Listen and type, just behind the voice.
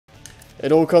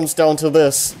It all comes down to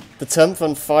this. The 10th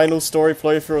and final story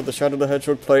playthrough of the Shadow the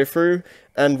Hedgehog playthrough,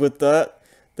 and with that,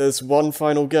 there's one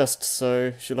final guest,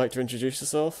 so would you like to introduce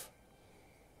yourself?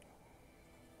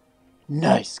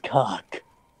 Nice cock.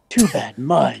 Too bad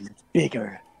mine is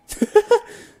bigger.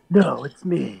 No, it's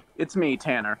me. It's me,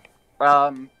 Tanner.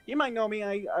 You might know me.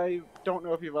 I don't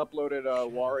know if you've uploaded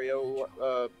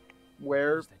Wario,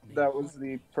 where that was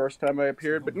the first time I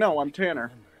appeared, but no, I'm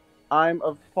Tanner. I'm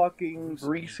a fucking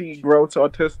greasy, gross,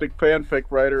 autistic fanfic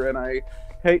writer, and I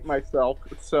hate myself,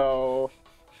 so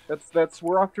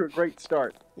we're off to a great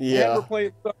start. Yeah. And we're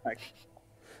playing Sonic.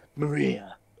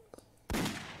 Maria.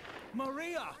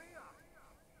 Maria!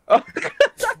 Oh,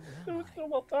 that was so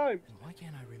well timed. Why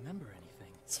can't I remember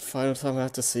anything? It's the final time I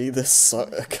have to see this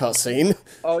cutscene.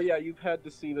 Oh yeah, you've had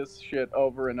to see this shit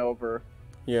over and over.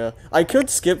 Yeah. I could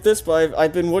skip this, but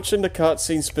I've been watching the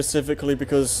cutscene specifically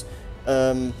because,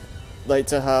 like,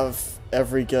 to have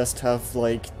every guest have,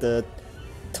 like, the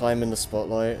time in the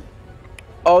spotlight.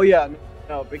 Oh yeah,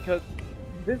 no, because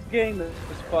this game is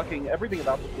fucking, everything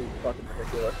about this game is fucking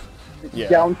ridiculous. Yeah.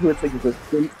 Down to its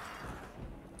existence.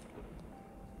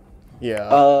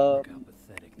 Yeah.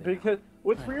 Because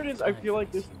what's weird is I feel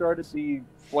like this started the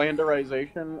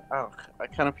Flanderization. Oh, I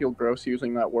kind of feel gross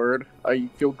using that word. I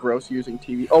feel gross using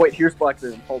TV. Oh wait, here's Black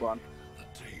Room. Hold on.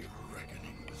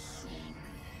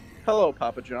 Hello,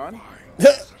 Papa John.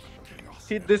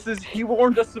 He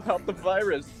warned us about the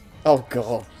virus. Oh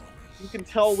god. You can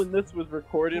tell when this was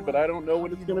recorded, but I don't know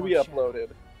when it's going to be uploaded.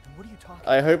 What are you talking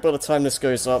I hope by the time this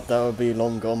goes up, that will be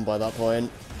long gone by that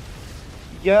point.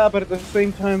 Yeah, but at the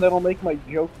same time, that'll make my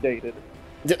joke dated.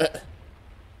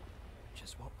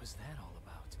 Just what was that all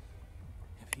about?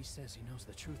 If he says he knows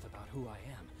the truth about who I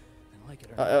am, then like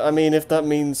it or not, I mean, if that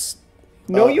means...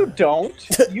 No, you don't.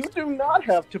 You do not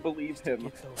have to believe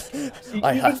him. I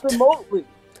Even have to. remotely.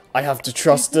 I have to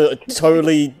trust a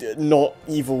totally not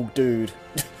evil dude.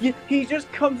 He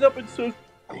just comes up and says,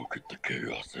 Go get the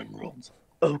Chaos Emeralds.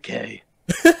 Okay.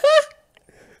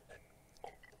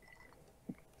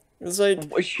 It's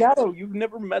like... Shadow, you've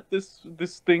never met this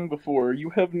thing before.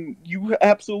 You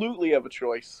absolutely have a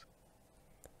choice.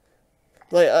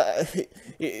 Like,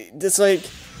 it's like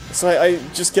I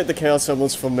just get the Chaos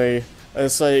Emeralds from me, and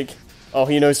it's like, oh,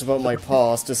 he knows about my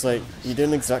past. It's like, he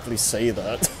didn't exactly say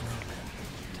that.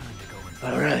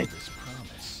 Alright.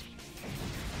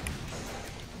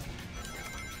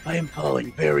 I am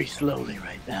falling very slowly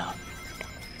right now.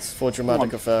 It's for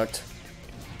dramatic effect.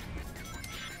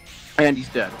 And he's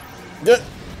dead. Yeah.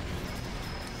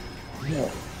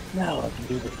 No, now I can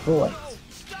do the voice.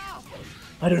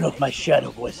 I don't know if my Shadow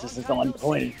voice is as on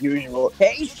point as usual.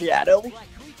 Hey, Shadow!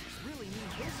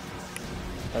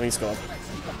 And he's gone.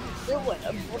 Doing?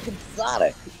 I'm fucking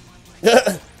Sonic.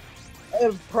 I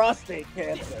have prostate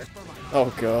cancer.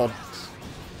 Oh god.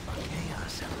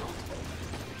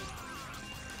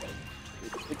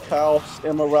 It's the Chaos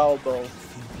Emeraldo.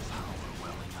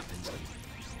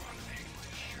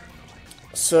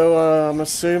 So, I'm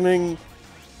assuming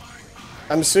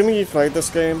you played this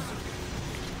game?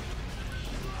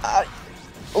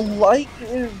 Like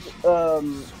is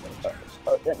an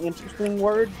interesting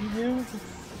word to use.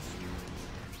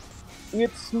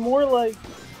 It's more like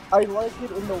I like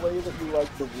it in the way that you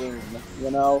like The Room,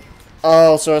 you know?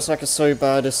 Oh, so it's like a so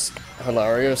bad it's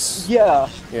hilarious. Yeah,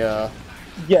 Yeah.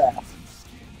 yeah.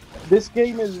 This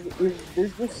game is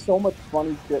there's just so much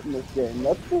funny shit in this game.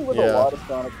 That's true with a Yeah. lot of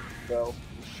Sonic though.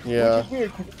 Yeah. Which is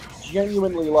weird because I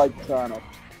genuinely like Sonic.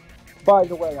 By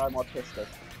the way, I'm autistic.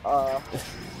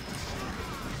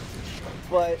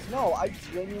 But no, I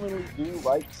genuinely do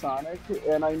like Sonic,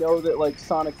 and I know that like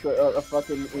Sonic's a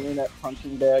fucking internet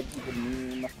punching bag, he's a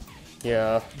meme.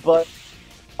 Yeah. But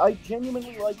I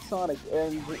genuinely like Sonic,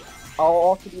 and I'll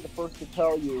also be the first to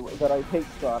tell you that I hate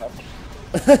Sonic.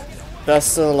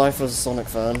 That's the life of a Sonic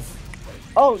fan.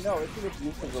 Oh no, it's an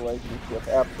abusive relationship,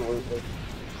 absolutely.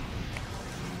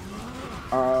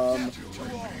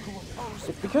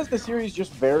 It's because the series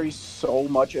just varies so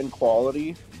much in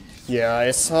quality. Yeah,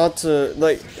 it's hard to,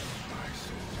 like,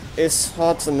 it's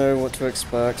hard to know what to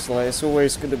expect. Like, it's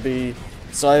always going to be,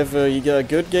 it's either you get a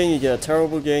good game, you get a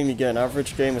terrible game, you get an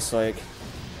average game. It's like,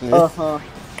 Uh-huh.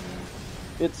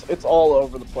 It's all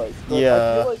over the place. But Yeah.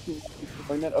 I feel like the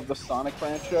enjoyment of the Sonic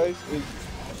franchise is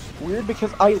weird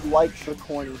because I like the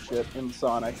corny shit in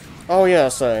Sonic. Oh yeah,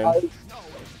 same.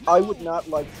 I would not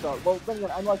like Sonic. Well, then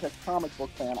again, I'm like a comic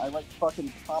book fan. I like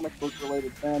fucking comic book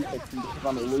related fan fiction because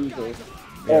I'm a loser.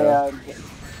 Yeah.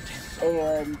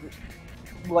 And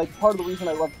like part of the reason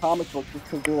I love comic books is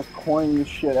because they're the corniest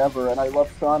shit ever, and I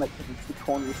love Sonic because it's the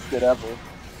corniest shit ever.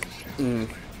 Mm.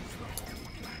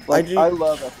 Like I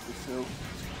love SB2.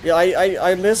 Yeah,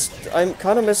 I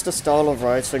kind of missed the style of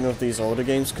writing of these older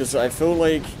games, because I feel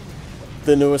like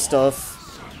the newer stuff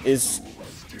is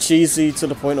cheesy to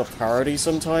the point of parody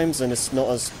sometimes, and it's not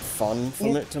as fun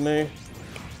to me.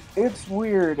 It's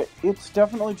weird. It's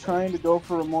definitely trying to go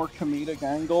for a more comedic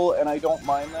angle, and I don't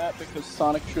mind that because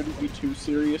Sonic shouldn't be too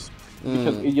serious.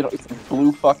 Because, you know, it's a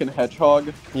blue fucking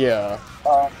hedgehog. Yeah.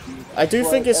 I do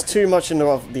think it's too much in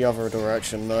the other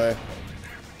direction, though.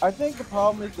 I think the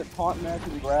problem is that taunt match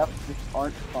and graphics just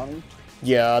aren't funny.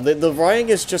 Yeah, the writing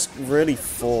is just really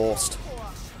forced.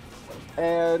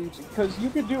 And, because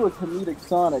you could do a comedic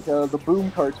Sonic, the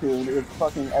Boom cartoon is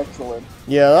fucking excellent.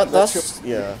 Yeah, that's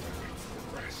yeah.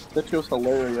 That show's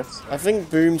hilarious. I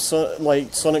think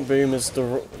Sonic Boom is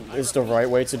the right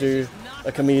way to do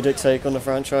a comedic take on the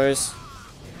franchise.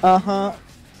 Uh-huh.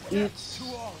 It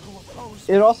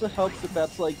also helps that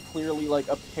that's, like, clearly, like,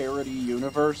 a parody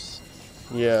universe.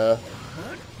 Yeah.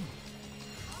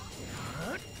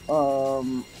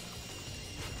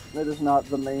 It is not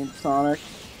the main Sonic.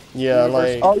 Yeah,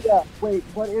 universe. like... Oh, yeah. Wait,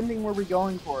 what ending were we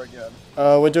going for again?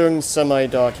 We're doing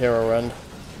semi-dark hero end.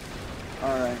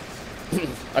 Alright.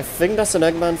 I think that's an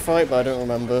Eggman fight, but I don't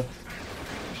remember.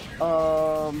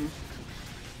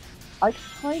 I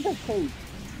kinda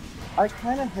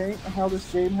hate how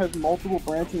this game has multiple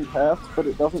branching paths, but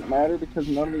it doesn't matter because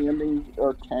none of the endings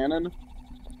are canon.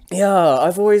 Yeah,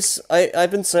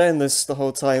 I've been saying this the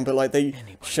whole time, but like they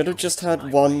should have just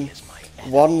had one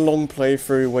long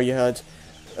playthrough where you had,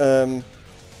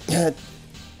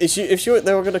 if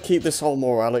they were gonna keep this whole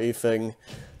morality thing,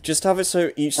 just have it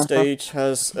so each stage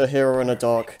has a hero and a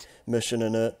dark mission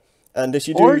in it, and if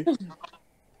you do...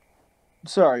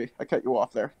 Sorry, I cut you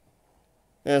off there.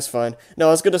 Yeah, it's fine. No, I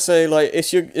was gonna say, like,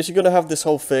 if you're gonna have this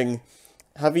whole thing,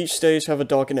 have each stage have a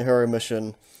dark and a hero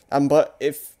mission, and but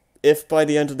if by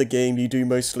the end of the game you do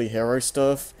mostly hero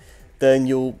stuff, then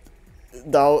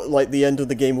like, the end of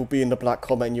the game will be in the Black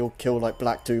Comet and you'll kill, like,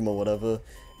 Black Doom or whatever,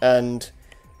 and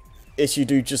if you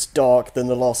do just dark, then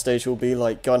the last stage will be,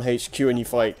 like, Gun HQ and you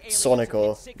fight Sonic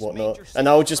or whatnot, and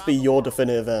that will just be your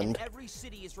definitive end.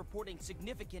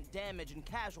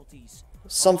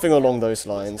 Something along those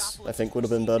lines, I think, would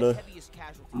have been better.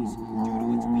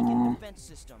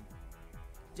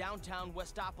 Downtown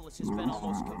Westopolis has been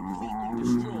almost completely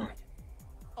destroyed.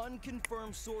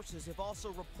 Unconfirmed sources have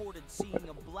also reported seeing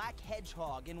a black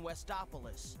hedgehog in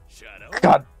Westopolis.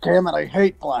 God damn it, I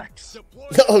hate blacks.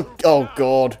 Oh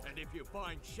god.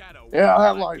 Yeah,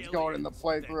 that line's going in the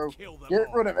playthrough.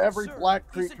 Get rid of every black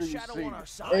creature you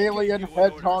see. Alien,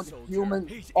 hedgehog, human,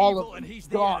 all of them.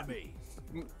 Gone.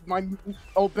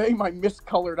 Obey my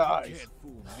miscolored eyes.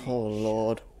 Oh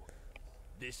lord.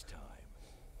 This time,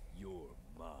 you're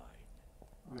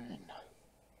mine.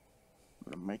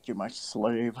 I'm gonna make you my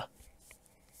slave.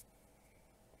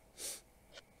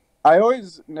 I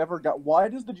always never got... Why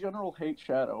does the General hate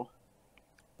Shadow?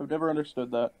 I've never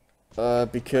understood that.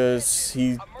 Because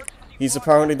he's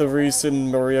apparently the reason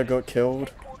Maria got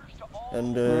killed.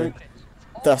 And,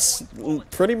 that's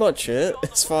pretty much it,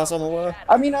 as far as I'm aware.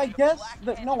 I mean, I guess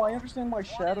that... No, I understand why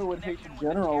Shadow would hate the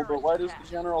General, but why does the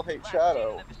General hate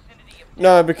Shadow?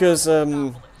 No, because,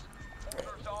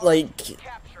 like...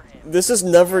 This is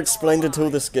never explained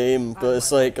until this game, but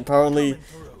it's like, apparently,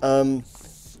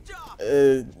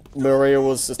 Maria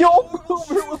was just...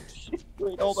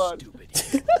 Wait, hold on.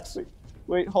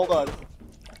 Wait, hold on.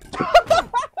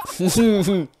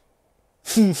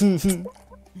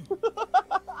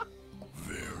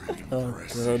 Oh,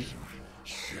 God.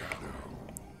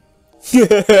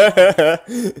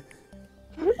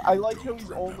 I like how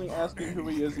he's only asking who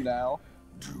he is now.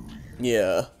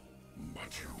 Yeah.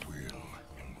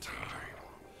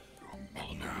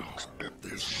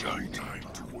 There's no time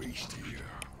to waste here.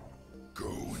 Go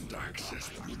and access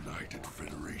the United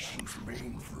Federation's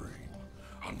mainframe.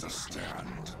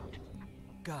 Understand?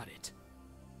 Got it.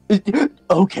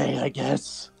 Okay, I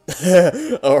guess.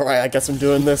 Alright, I guess I'm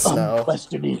doing this now.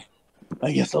 Unquestioning.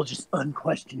 I guess I'll just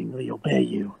unquestioningly obey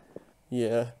you.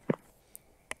 Yeah.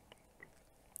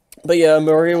 But yeah,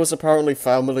 Maria was apparently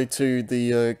family to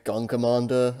the gun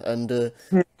commander, and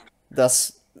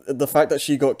that's the fact that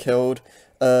she got killed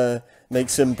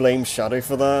makes him blame Shadow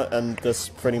for that, and that's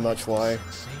pretty much why.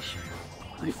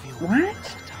 What?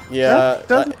 Yeah.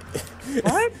 What?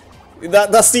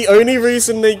 That's the only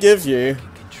reason they give you.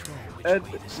 And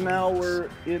now we're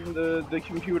in the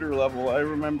computer level. I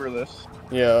remember this.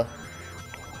 Yeah.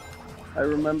 I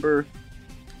remember...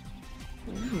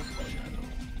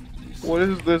 What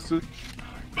is this?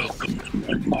 Welcome to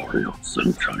my Mario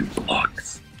Sunshine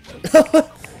box.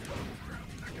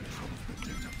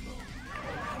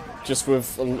 Just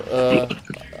with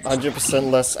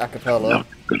 100% less acapella. Not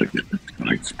gonna get this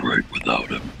night's break without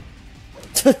him.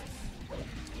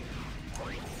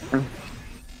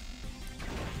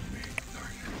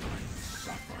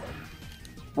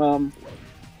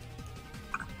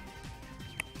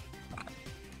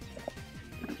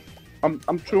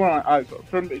 I'm chewing on ice. I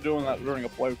shouldn't be doing that during a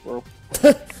playthrough.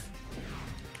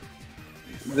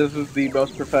 This is the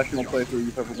most professional playthrough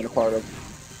you've ever been a part of.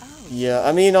 Yeah,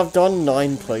 I mean, I've done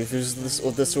 9 playthroughs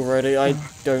of this already. I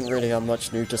don't really have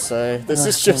much new to say. This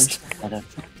is just...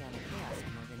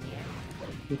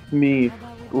 It's me,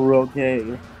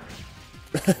 Rogue.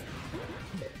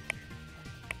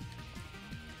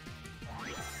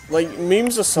 Like,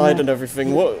 memes aside and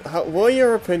everything, what are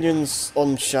your opinions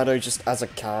on Shadow just as a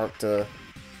character?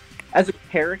 As a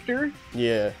character?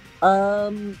 Yeah.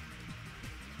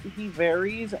 He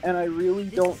varies, and I really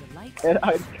don't. And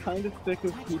I'm kind of sick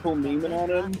of people memeing on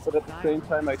him, but at the same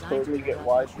time, I totally get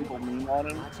why people meme on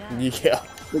him. Yeah.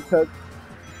 Because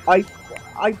I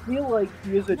feel like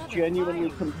he is a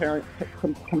genuinely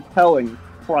compelling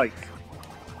Christ.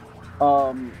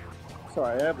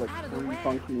 Sorry, I have like 3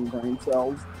 functioning brain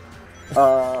cells.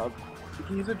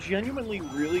 He's a genuinely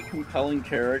really compelling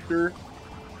character,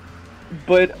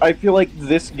 but I feel like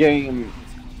this game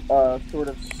sort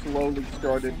of slowly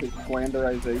started his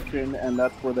flanderization, and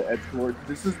that's where the edgelord.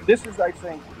 This is I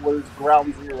think was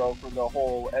ground zero for the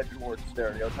whole edgelord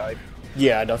stereotype.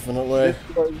 Yeah, definitely.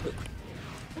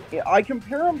 I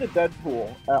compare him to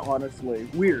Deadpool, honestly.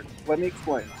 Weird. Let me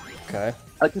explain. Okay.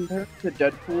 I compare him to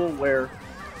Deadpool, where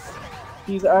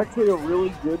he's actually a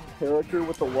really good character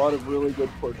with a lot of really good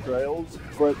portrayals,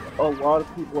 but a lot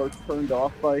of people are turned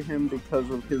off by him because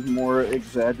of his more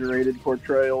exaggerated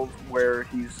portrayals, where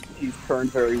he's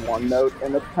turned very one-note,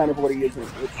 and that's kind of what he is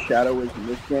with Shadow is in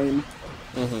this game.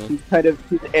 Mm-hmm. He's kind of,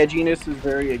 his edginess is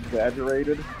very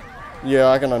exaggerated. Yeah,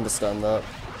 I can understand that.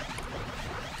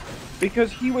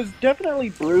 Because he was definitely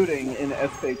brooding in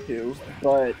SK2,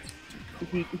 but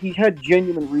he had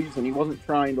genuine reason. He wasn't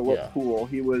trying to look cool.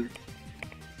 He was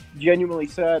genuinely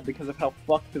sad because of how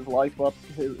fucked his life up.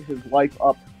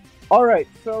 All right,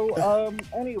 so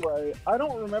anyway, I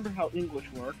don't remember how English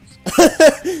works.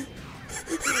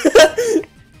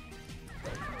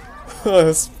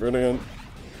 That's brilliant.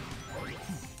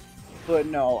 But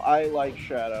no, I like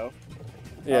Shadow.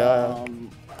 Yeah.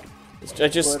 I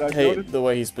just hate the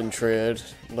way he's been treated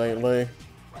lately.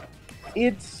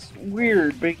 It's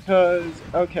weird because,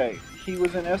 okay, he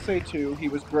was in SA2, he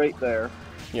was great there.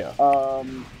 Yeah.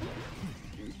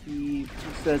 He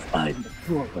says, I'm the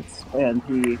Florence, and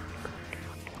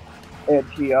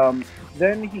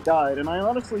then he died, and I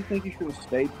honestly think he should have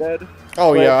stayed dead.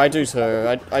 Oh yeah, I do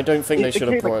too. I don't think they should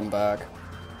have brought him back.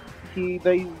 He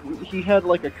had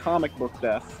like a comic book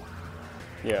death.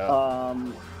 Yeah.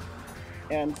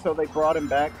 And so they brought him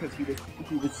back because he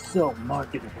was so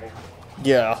marketable.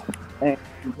 Yeah. And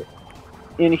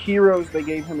in Heroes, they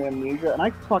gave him amnesia, and I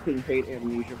fucking hate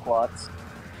amnesia plots.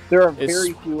 There are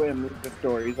very few amnesia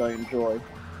stories I enjoy.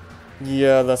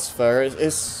 Yeah, that's fair.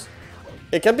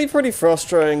 It can be pretty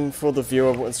frustrating for the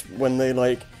viewer when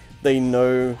they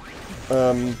know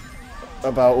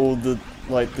about all the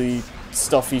the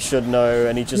stuff he should know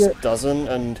and he just doesn't,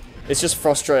 and it's just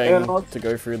frustrating to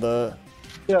go through that.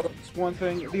 Yeah, that's one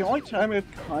thing. The only time I've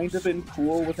kind of been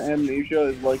cool with amnesia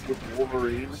is like with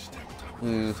Wolverine.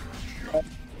 Hmm.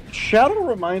 Shadow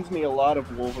reminds me a lot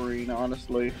of Wolverine,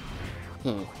 honestly.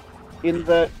 Hmm. In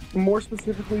that, more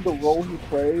specifically, the role he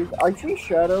plays, I see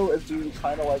Shadow as being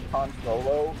kind of like Han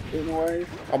Solo, in a way.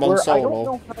 I'm on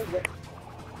Solo.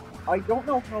 I don't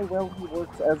know how well he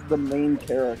works as the main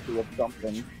character of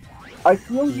something. I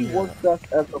feel he works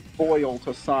best as a foil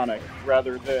to Sonic,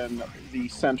 rather than the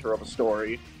center of a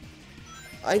story.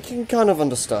 I can kind of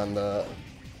understand that.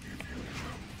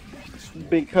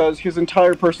 Because his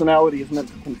entire personality is meant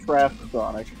to contrast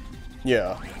Sonic.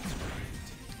 Yeah.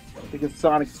 Because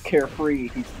Sonic's carefree,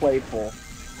 he's playful.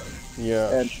 Yeah.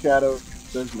 And Shadow's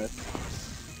business.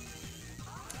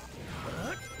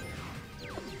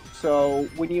 So,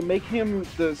 when you make him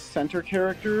the center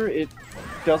character, it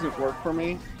doesn't work for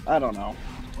me. I don't know.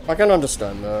 I can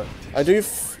understand that.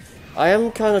 I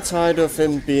am kind of tired of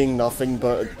him being nothing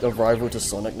but a rival to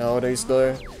Sonic nowadays,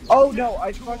 though. Oh no,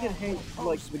 I fucking hate,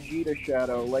 like, Vegeta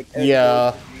Shadow, like,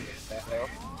 yeah.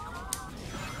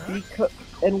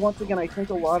 And once again, I think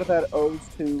a lot of that owes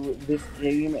to this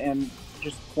game and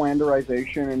just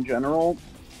flanderization in general,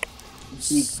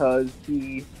 because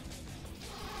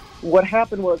what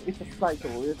happened was, it's a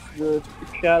cycle, it's the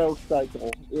Shadow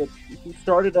cycle. He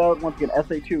started out, once again,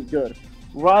 SA2, good.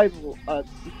 Rival,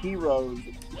 Heroes,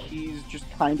 he's just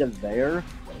kind of there.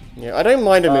 Yeah, I don't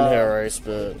mind him in Heroes,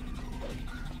 but...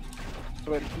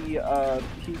 but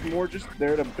he's more just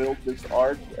there to build this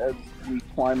arc as we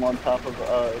climb on top of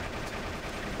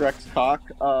Shrek's cock.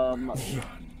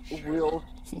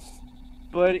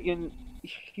 But in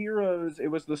Heroes, it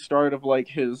was the start of like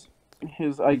his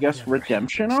I guess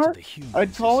redemption arc.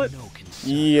 I'd call it.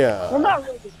 Yeah. Well, not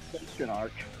really a redemption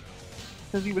arc,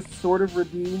 because he was sort of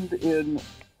redeemed in.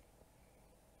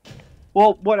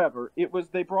 Well, whatever. It was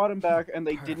they brought him back and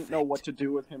they didn't know what to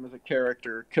do with him as a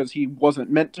character because he wasn't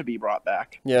meant to be brought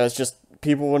back. Yeah, it's just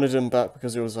people wanted him back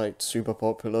because it was like super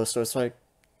popular, so it's like,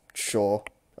 sure,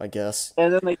 I guess.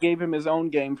 And then they gave him his own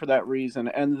game for that reason,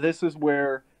 and this is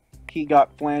where he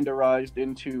got flanderized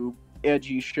into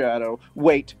edgy Shadow.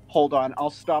 Wait, hold on, I'll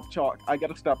stop talk. I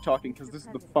gotta stop talking because this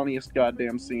is the funniest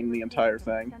goddamn scene in the entire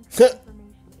thing.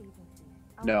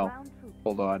 No,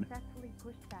 hold on.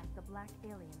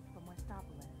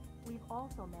 We've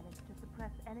also managed to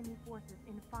suppress enemy forces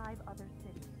in 5 other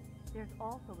cities. There's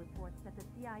also reports that the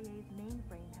CIA's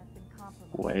mainframe has been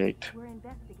compromised. Wait. We're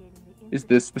investigating the Is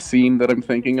this the scene that I'm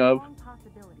thinking of?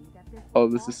 Oh,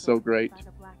 this is also so great. by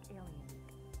the Black Alien.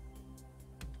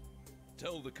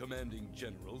 Tell the commanding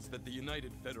generals that the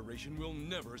United Federation will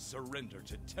never surrender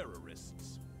to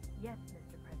terrorists. Yes,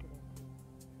 Mr. President.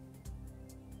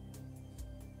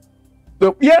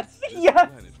 So, yes! This Yes!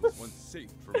 planet was once safe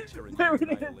from tyranny There and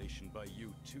it is. annihilation by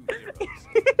you two heroes.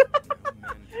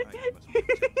 Now mankind must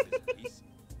protect this peace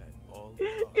at all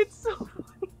costs. It's so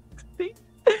funny to think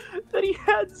that he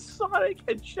had Sonic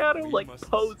and Shadow We like must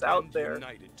pose out stand there.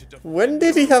 united to defend When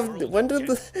did he our have? world When did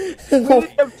against We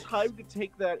didn't have time to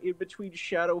take that in between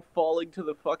Shadow falling to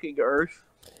the fucking earth.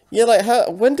 Yeah, like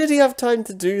how? When did he have time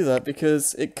to do that?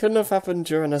 Because it couldn't have happened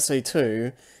during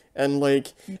SA2, and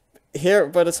like here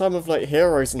by the time of like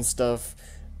Heroes and stuff,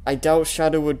 I doubt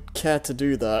Shadow would care to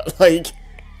do that. Like,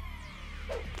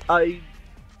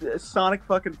 Sonic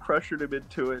fucking pressured him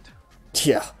into it.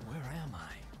 yeah. Where am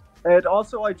I? And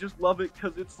also, I just love it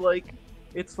because it's like,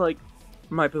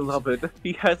 my beloved.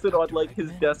 He has it on like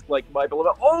his desk, like my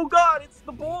beloved. Oh God, it's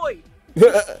the boy.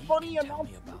 Funny Tell enough,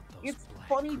 me about those it's black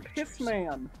funny creatures. Piss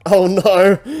Man. Oh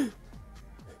no.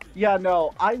 Yeah,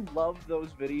 no, I love those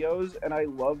videos and I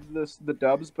love the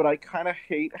dubs, but I kind of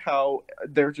hate how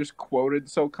they're just quoted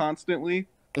so constantly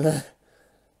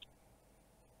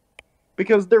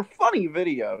because they're funny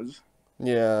videos.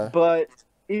 Yeah. But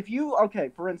if you, okay,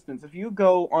 for instance, if you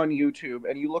go on YouTube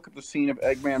and you look at the scene of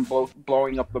Eggman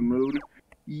blowing up the moon,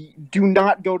 do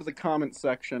not go to the comment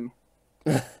section.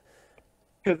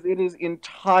 Because it is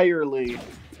entirely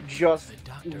just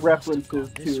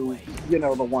references to, you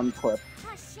know, the one clip.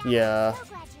 Yeah.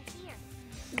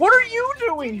 What are you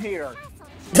doing here?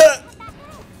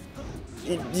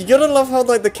 You gotta love how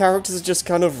like the characters are just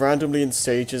kind of randomly in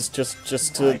stages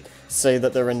just to say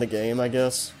that they're in the game, I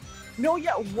guess. No,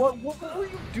 yeah, what were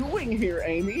you doing here,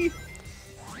 Amy?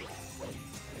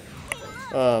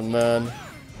 Oh man.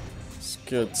 It's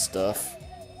good stuff.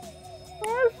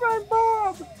 Where's my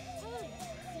mom?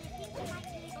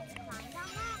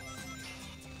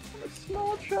 I'm a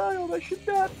small child, I should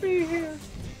not be here.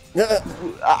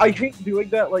 I hate doing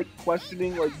that, like,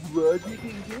 questioning, like, what is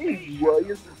he doing? Why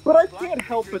is... But I can't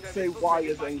help but say, why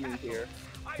is Amy here?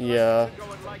 Yeah.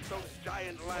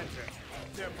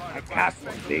 My castle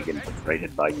is being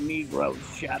infiltrated by Negroes,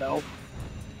 Shadow.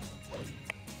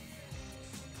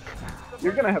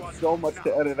 You're gonna have so much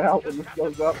to edit out when this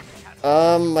goes up.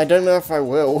 I don't know if I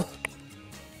will.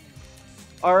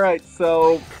 Alright,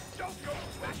 so...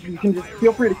 You can just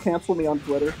feel free to cancel me on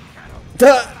Twitter.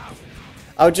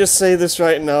 I'll just say this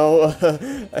right now.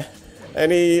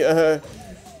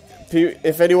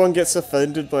 If anyone gets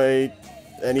offended by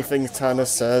anything Tanner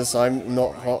says, I'm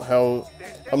not held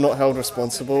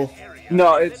responsible.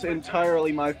 No, it's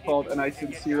entirely my fault, and I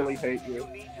sincerely hate you.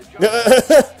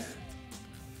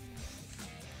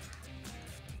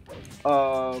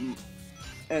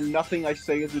 And nothing I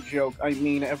say is a joke. I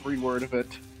mean every word of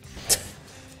it.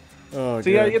 Oh, So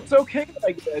yeah, God. it's okay that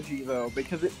I get edgy, though,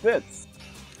 because it fits.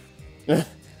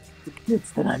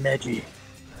 It's that I'm edgy.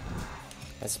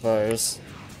 I suppose.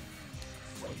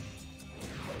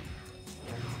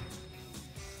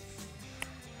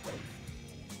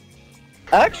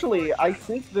 Actually, I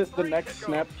think that the next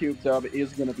Snapcube dub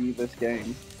is gonna be this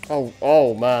game.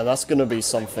 Oh man, that's gonna be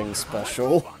something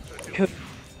special.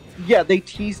 Yeah, they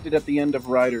teased it at the end of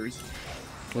Riders.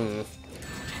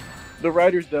 The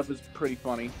Riders dub is pretty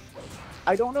funny.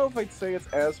 I don't know if I'd say it's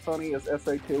as funny as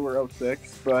SA2 or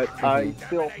 06, but I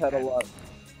still had a lot.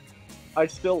 I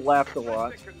still laughed a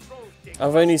lot.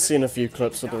 I've only seen a few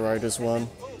clips of the Riders one.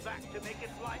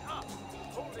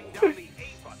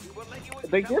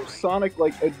 They give Sonic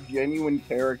like a genuine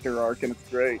character arc, and it's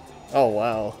great. Oh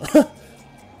wow.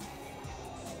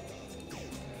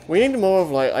 We need more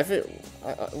of like, I think,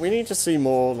 we need to see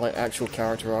more like actual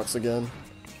character arcs again.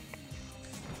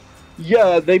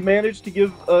 Yeah, they managed to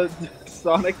give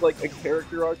Sonic like a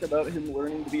character arc about him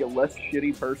learning to be a less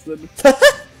shitty person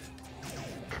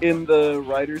in the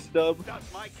writer's dub. Does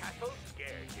my castle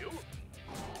scare you?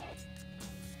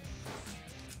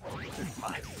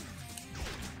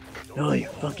 Oh, your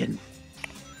fucking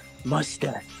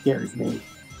mustache scares me.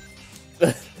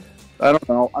 I don't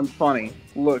know, I'm funny.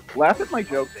 Look, laugh at my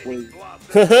jokes, please.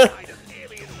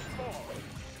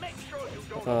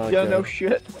 Oh, Yeah, no God.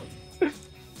 shit.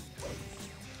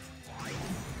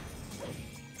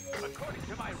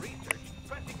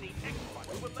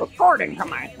 According to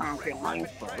my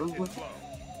calculations,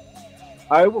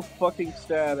 I will fucking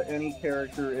stab any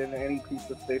character in any piece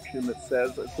of fiction that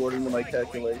says according to my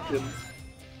calculations.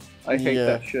 I hate Yeah.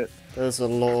 that shit. There's a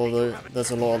lot of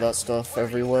that stuff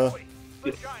everywhere.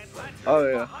 Oh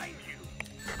yeah.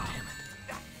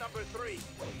 That's number 3.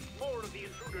 More of the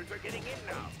intruders are getting in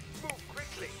now. Move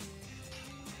quickly.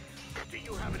 Do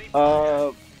you have any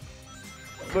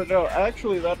But no,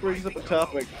 actually that brings up a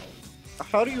topic.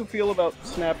 How do you feel about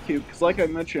Snapcube? Because like I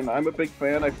mentioned, I'm a big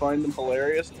fan, I find them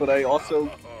hilarious, but I also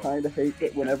kind of hate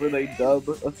that whenever they dub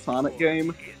a Sonic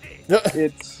game,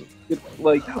 it's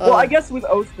like, well, I guess with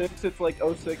 06, it's like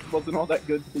 06 wasn't all that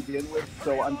good to begin with,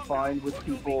 so I'm fine with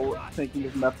people thinking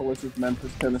of Mephiles as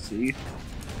Memphis, Tennessee.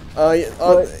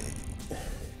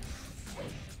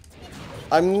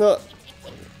 I'm not,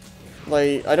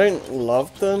 like, I don't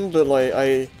love them, but like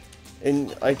I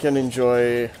can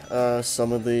enjoy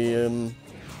some of the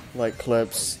like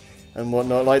clips and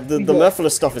whatnot. Like the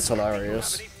Mephiles stuff is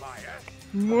hilarious.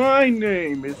 My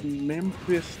name is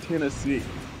Memphis, Tennessee,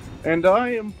 and I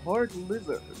am part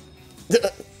lizard.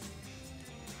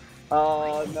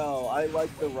 No, I like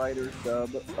the writer's dub,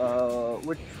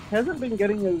 which hasn't been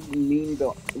getting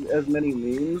as many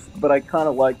memes, but I kind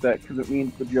of like that because it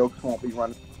means the jokes won't be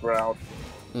running around.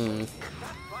 Hmm.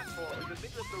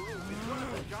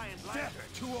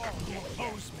 To all who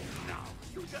oppose me now.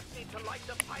 You just need to light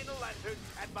the final lantern,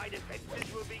 and my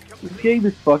defenses will be This complete. game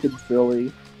is fucking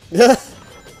silly. Yeah.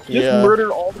 Just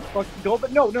murder all the fucking. Go,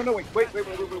 but no, wait.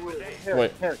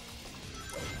 Harry.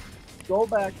 Go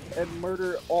back and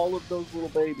murder all of those little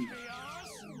babies.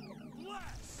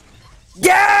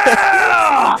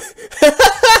 Yeah!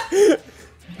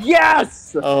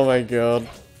 Yes! Oh my god.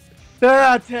 10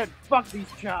 out of 10. Fuck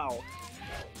these chow.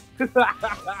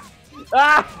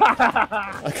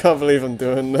 I can't believe I'm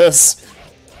doing this.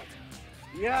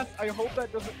 Yes, I hope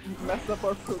that doesn't mess up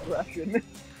our progression.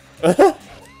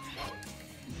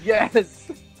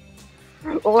 Yes!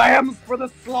 Lambs for the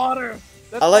slaughter!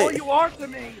 That's all you are to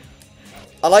me!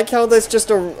 I like how there's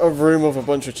just a room of a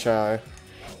bunch of chow.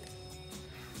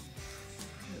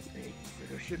 The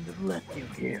babysitter shouldn't have left you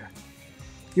here.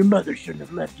 Your mother shouldn't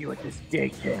have left you at this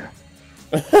daycare.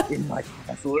 In my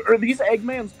castle. Are these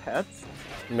Eggman's pets?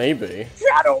 Maybe.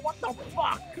 Shadow, what the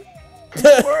fuck?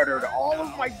 You murdered all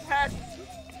of my pets!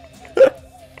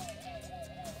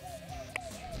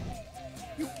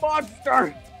 You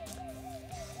monster!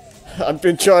 I've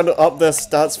been trying to up their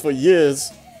stats for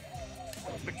years.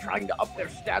 I've been trying to up their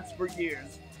stats for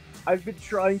years. I've been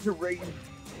trying to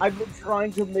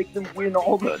make them win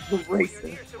all the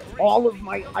races. All of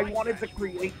my... I wanted to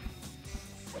create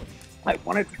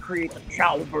the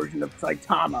Chow version of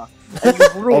Saitama. And you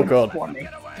ruined it for me.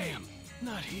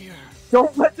 Not here.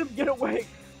 Don't let them get away!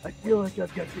 I feel like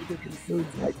I've got bigger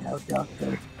concerns right now,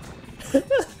 Doctor.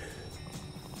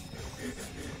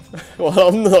 Well,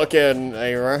 I'm not getting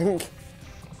A rank.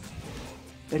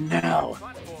 And now,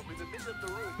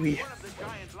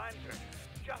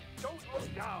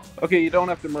 Okay, you don't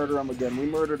have to murder them again. We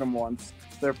murdered them once.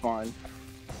 They're fine.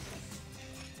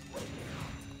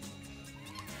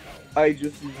 I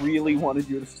just really wanted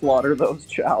you to slaughter those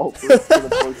Chow for the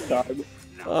first time.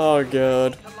 Oh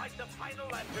god.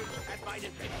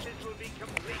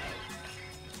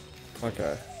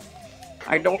 Okay.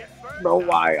 I don't know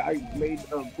why I made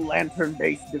a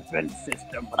lantern-based defense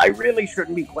system, but I really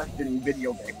shouldn't be questioning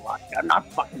video game logic. I'm not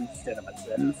fucking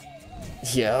CinemaSins.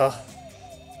 Yeah.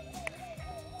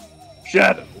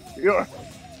 Shadow, you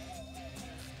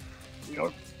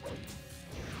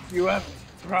have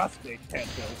prostate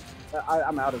cancer.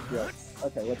 I'm out of jokes.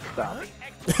 Okay, let's stop.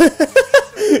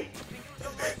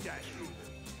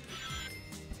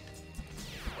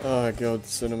 Oh god,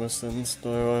 CinemaSins.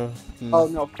 No, Oh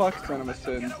no, fuck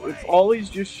CinemaSins. It's always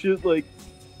just shit like,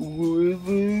 why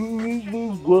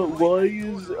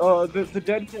is the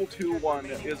Deadpool 2 one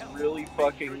is really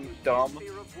fucking dumb.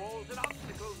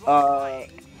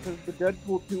 Because the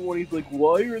Deadpool 2 one, he's like,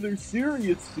 why are there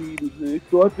serious scenes? I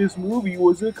thought this movie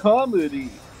was a comedy.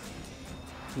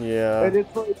 Yeah. And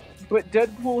it's like, but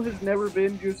Deadpool has never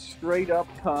been just straight up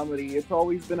comedy. It's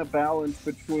always been a balance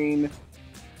between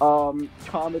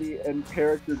comedy and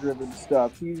character driven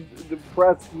stuff. He's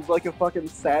depressed. He's like a fucking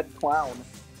sad clown.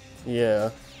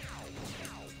 Yeah.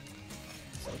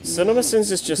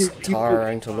 CinemaSins is just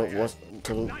tiring to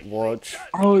watch.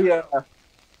 Oh yeah.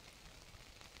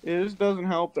 It just doesn't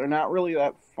help. They're not really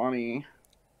that funny.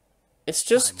 It's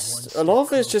just a lot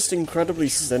of it's just incredibly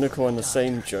cynical and the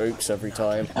same jokes every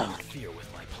time.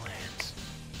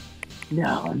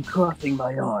 Now I'm crossing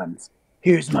my arms.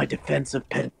 Here's my defense of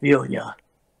pedophilia.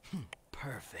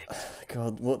 Perfect.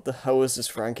 God, what the hell is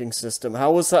this ranking system?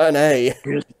 How was that an A?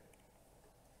 Here's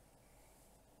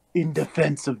in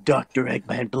defense of Dr.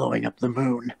 Eggman blowing up the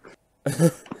moon.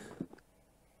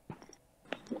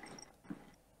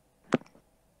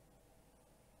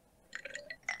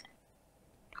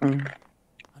 Another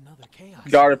chaos.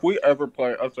 God, if we ever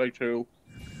play SA2,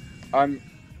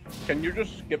 can you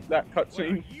just skip that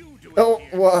cutscene? Oh,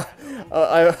 well,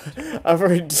 I've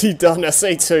already done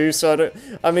SA2, so I don't.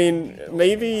 I mean,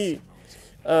 maybe.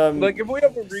 Like, if we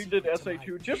ever redid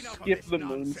SA2, just skip the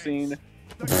moon scene.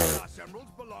 The Chaos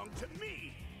Emeralds belong to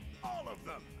me. All of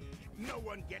them. No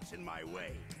one gets in my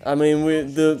way. I mean,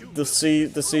 the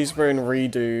Seaspring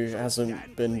redo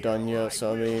hasn't been done yet,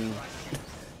 so I mean.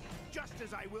 Just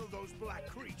as I will those black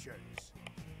creatures.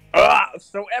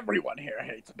 So everyone here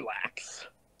hates blacks.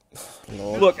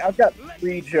 Lord. Look, I've got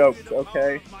 3 jokes,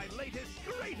 okay? My latest,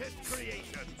 greatest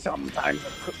creation. Sometimes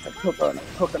to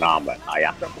cook an omelet, I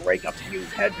have to break a few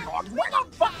hedgehogs. Where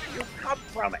the fuck did you come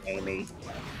from, Amy?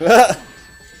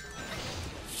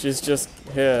 She's just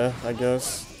here, I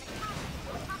guess.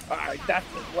 Alright, that's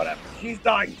it, whatever. She's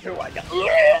dying too, I guess.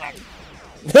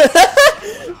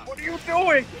 What are you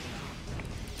doing?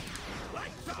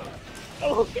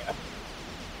 Oh, yeah.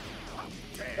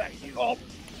 Oh.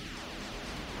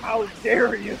 How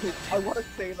dare you? I want to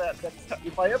say that next time.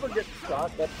 If I ever get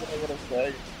shot, that's what I want to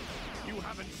say. You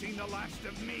haven't seen the last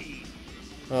of me.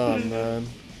 Oh man.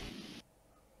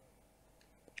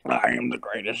 I am the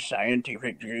greatest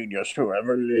scientific genius who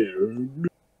ever lived.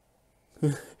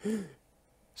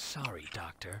 Sorry,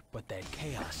 Doctor, but that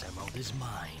Chaos Emerald is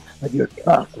mine. But your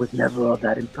talk was never all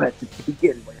that impressive to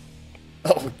begin with.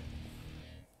 Oh,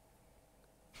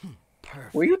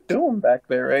 Perfect. What are you doing back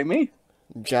there, Amy?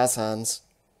 jazz hands.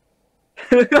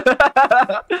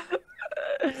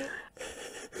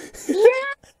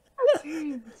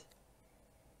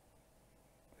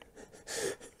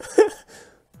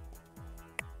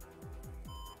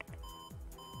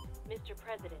 Mr.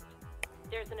 President,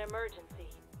 there's an emergency.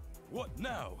 What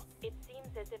now? It seems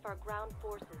as if our ground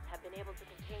forces have been able to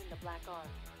contain the Black Arms.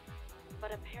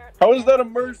 But apparently, How is that a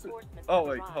enemy mercy? reinforcements Oh, have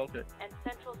wait, arrived, okay. And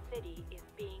Central City is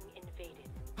being invaded.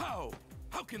 How?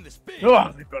 How can this be?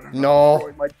 Oh, they better not No.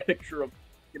 destroy my picture of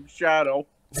fucking Shadow.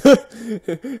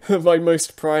 My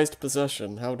most prized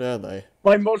possession. How dare they?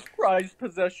 My most prized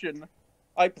possession.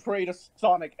 I pray to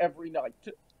Sonic every night,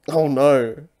 Oh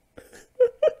no.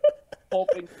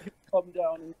 hoping he'll come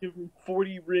down and give me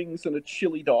 40 rings and a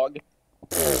chili dog.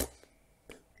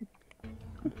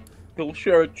 He'll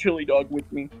share a chili dog with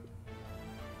me.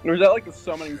 Or is that like a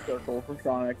summoning circle for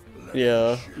Sonic?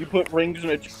 Yeah. You put rings in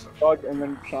a chili dog and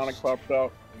then Sonic pops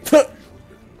out.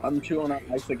 I'm chewing on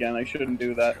ice again, I shouldn't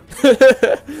do that.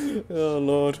 Oh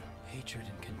lord. Hatred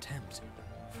and contempt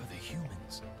for the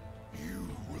humans. You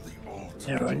were the ultimate.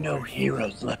 There are no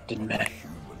heroes left in man.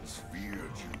 Humans feared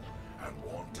you and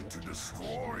wanted to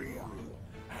destroy you.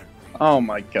 And Oh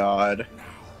my god. now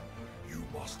you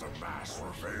must amass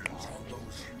revenge on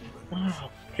those humans Oh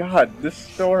god, this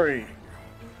story.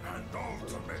 and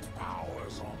ultimate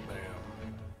powers on them.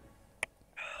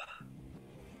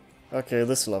 Okay,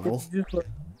 this level. It's just like,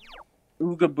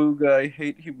 ooga booga, I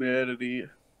hate humanity.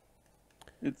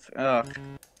 It's,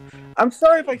 I'm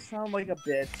sorry if I sound like a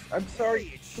bitch. I'm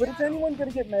sorry, but is anyone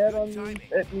gonna get mad on me,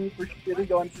 at me for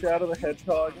shitting on Shadow the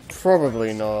Hedgehog?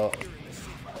 Probably not.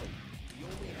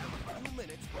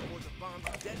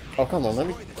 Oh come on, let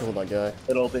me kill that guy.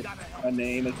 Little bit, my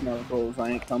name is Knuckles,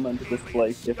 I ain't coming to this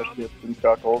place if it's just and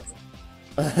chuckles.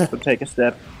 So take a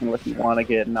step unless you want to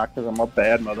get knocked, cause I'm a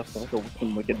bad motherfucker with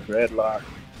some wicked dreadlocks.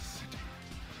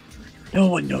 No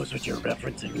one knows what you're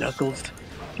referencing, Knuckles.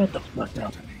 Shut the fuck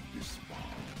up.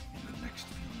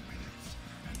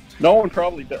 No one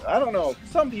probably does. I don't know.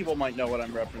 Some people might know what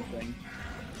I'm referencing.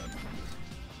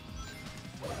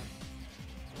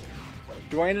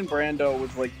 Dwayne and Brando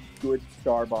was like good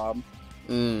Star Bomb.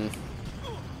 Mm.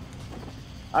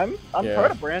 I'm Yeah.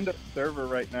 part of Brando's server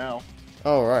right now.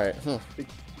 Oh right. Huh.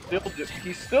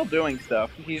 He's still doing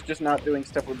stuff. He's just not doing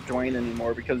stuff with Dwayne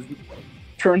anymore because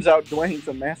turns out Dwayne's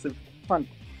a massive cunt.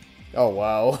 Oh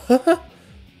wow. But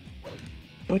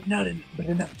but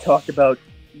enough talk about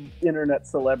internet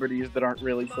celebrities that aren't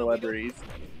really celebrities.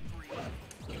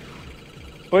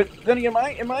 But then we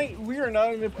are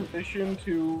not in a position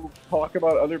to talk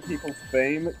about other people's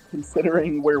fame,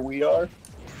 considering where we are.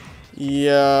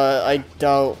 Yeah, I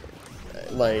doubt,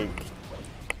 like...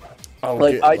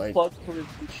 I plugged for his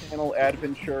channel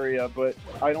Adventuria, but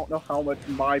I don't know how much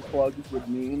my plugs would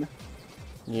mean.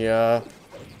 Yeah.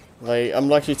 Like, I'm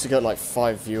lucky to get like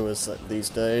 5 viewers these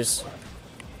days.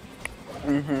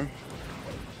 Mm-hmm.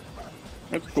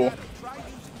 That's cool.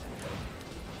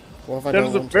 What if I That don't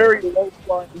is a want to? very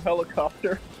low-flying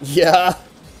helicopter. Yeah!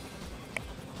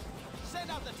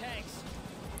 Send out the tanks.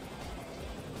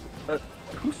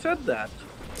 Who said that?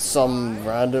 Some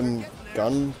random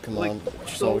gun command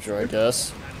soldier, I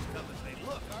guess.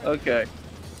 Okay.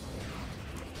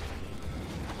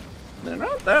 They're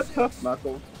not that tough,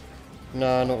 Knuckles.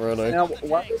 Nah, not really. Now,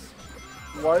 why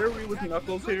are we with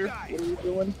Knuckles here? What are we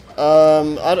doing?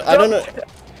 I don't know.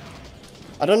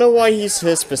 I don't know why he's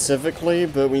here specifically,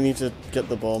 but we need to get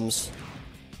the bombs.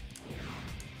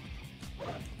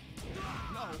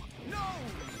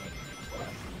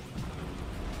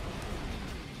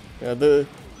 Yeah, the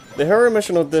hero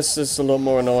mission of this is a lot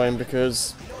more annoying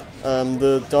because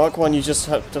the dark one you just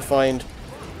have to find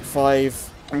 5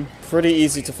 pretty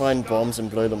easy to find bombs and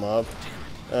blow them up.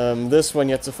 This one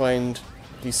you have to find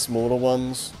these smaller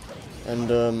ones,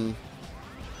 and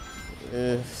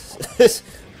it's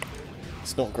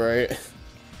not great.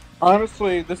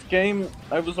 Honestly, this game,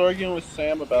 I was arguing with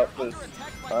Sam about this.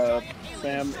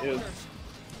 Sam is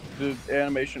the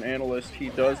animation analyst. He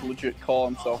does legit call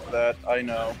himself that. I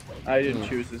know. I didn't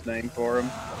choose his name for him.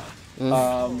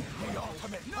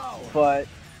 But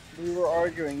we were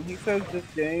arguing. He says this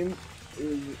game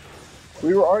is...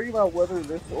 We were arguing about whether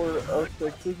this or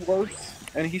 06 is worse,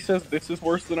 and he says this is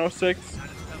worse than 06.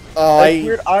 That's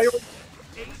weird.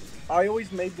 I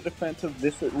always made the defense of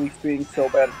this at least being so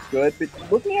bad it's good, but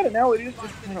looking at it now, it is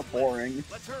just kind of boring.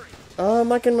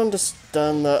 I can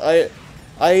understand that.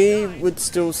 I would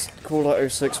still call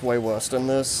out 06 way worse than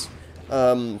this.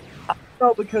 No,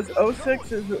 because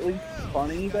 06 is at least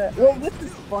funny bad. Well, this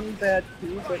is funny bad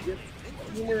too, but its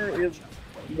humor is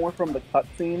more from the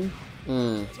cutscene.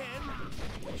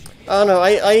 I don't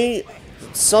know.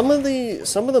 Some of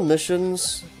the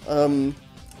missions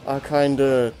are kind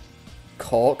of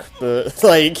cock, but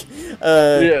like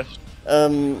Yeah.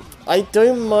 I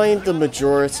don't mind the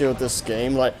majority of this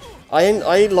game. Like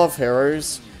I love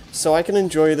heroes, so I can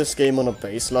enjoy this game on a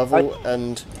base level,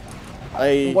 and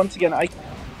once again I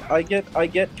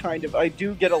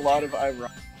do get a lot of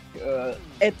ironic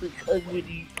epic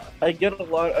witty. I get a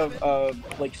lot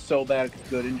of like so bad it's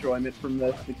good enjoyment from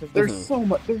this because there's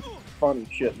there's funny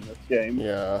shit in this game.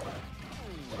 Yeah.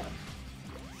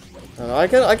 I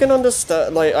can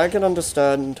understand, like,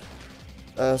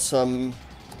 some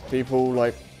people,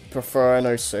 like, prefer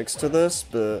an 06 to this,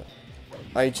 but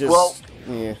I just,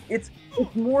 yeah. It's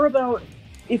more about,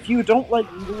 if you don't like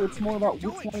either, it's more about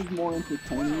which one is more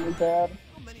entertainingly bad.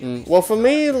 Well, for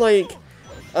me, like,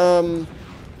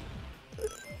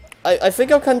 I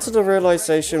think I've come to the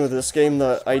realization with this game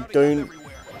that I think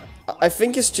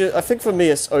for me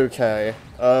it's okay,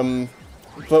 but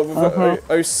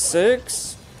with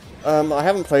 06, I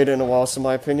haven't played it in a while, so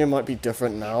my opinion might be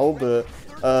different now, but,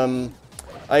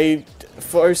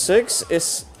 for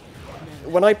 06,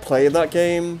 when I play that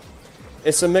game,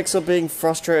 it's a mix of being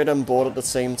frustrated and bored at the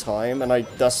same time, and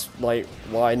that's, like,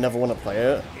 why I never want to play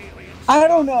it. I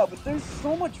don't know, but there's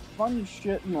so much funny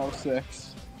shit in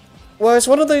 06. Well, it's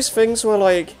one of those things where,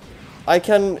 like,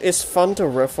 it's fun to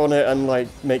riff on it and, like,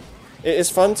 it's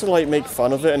fun to, like, make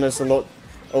fun of it, and there's a lot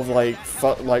of, like,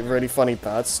 really funny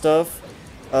bad stuff.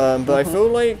 But I feel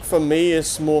like, for me,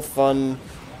 it's more fun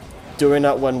doing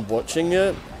that when watching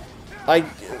it.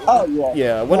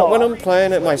 Yeah, when I'm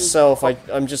playing it myself,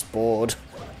 I'm just bored.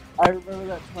 I remember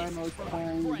that time I was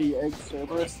playing the Egg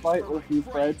Cerberus fight with you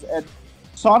friends, and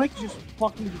Sonic just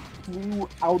fucking flew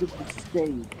out of the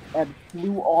stage and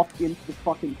flew off into the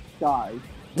fucking sky.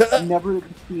 Never to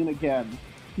be seen again.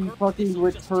 He fucking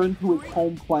returned to his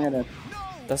home planet.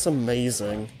 That's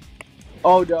amazing.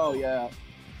 Oh no, yeah.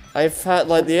 I've had,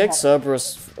 like, the Egg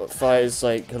Cerberus fight is,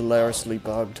 like, hilariously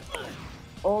bugged.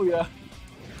 Oh yeah.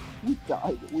 We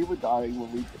died. We were dying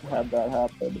when we had that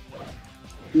happen.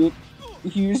 He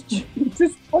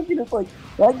just fucking is like,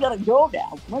 I gotta go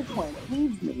now. My planet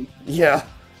needs me. Yeah.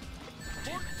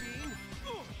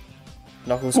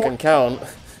 Knuckles can count.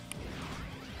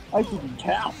 I didn't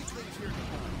count.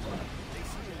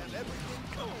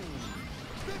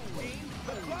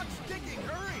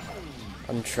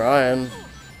 I'm trying.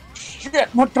 Shit,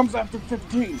 what comes after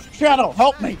 15? Shadow,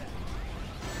 help me!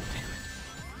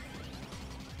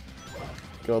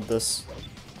 God, this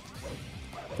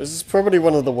is probably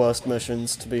one of the worst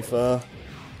missions, to be fair.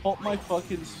 Oh, my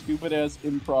fucking stupid ass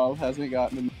improv hasn't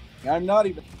gotten me. I'm not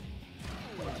even.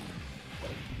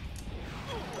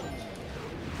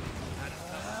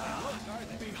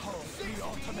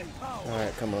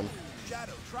 Alright, come on.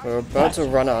 We're about to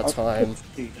run out of time.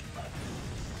 This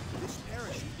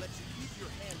parachute lets you keep your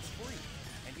hands free,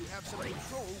 and you have some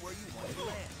control where you want to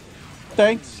land.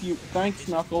 Thanks,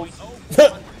 Knuckles. HQ,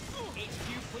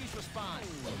 please respond.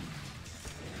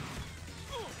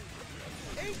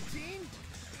 18.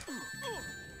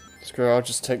 Screw it, I'll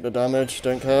just take the damage,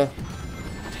 don't care.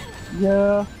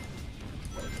 Yeah.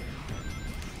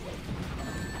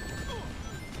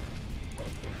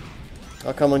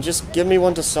 Oh, come on, just give me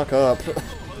one to suck up.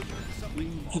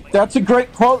 That's a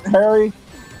great quote, Harry.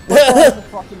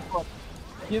 Fucking quote.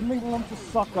 Give me one to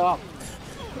suck up.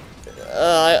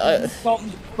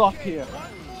 Something suck here.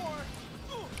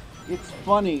 It's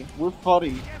funny. We're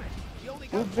funny.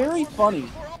 We're very funny.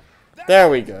 There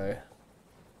we go.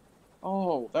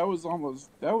 Oh, that was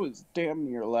damn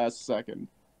near last second.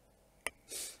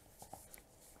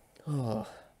 Oh.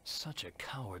 Such a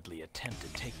cowardly attempt to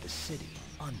take the city.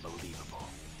 Unbelievable.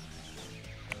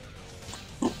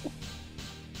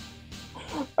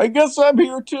 I guess I'm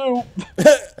here too.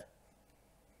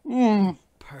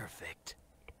 Perfect.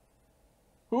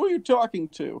 Who are you talking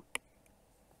to?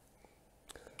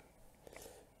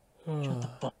 Shut the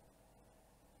fuck.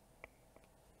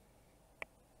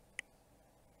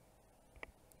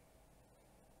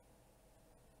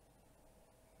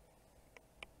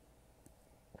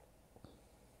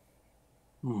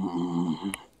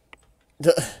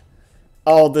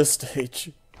 Oh, this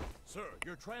stage. Sir,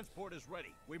 your transport is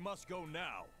ready. We must go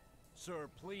now. Sir,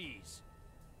 please.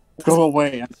 Go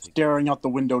away. I'm staring out the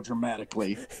window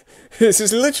dramatically. This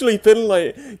has literally been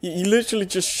like, you literally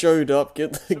just showed up,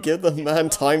 give the man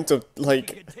time to,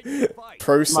 like,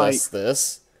 process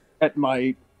this. At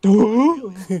my...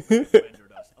 Rendered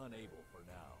us unable for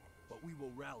now, but we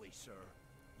will rally, sir.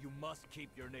 You must keep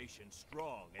your nation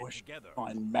strong and together.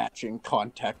 On matching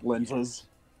contact lenses.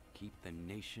 Keep the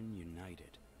nation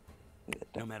united.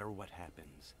 No matter what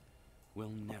happens, we'll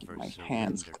never My surrender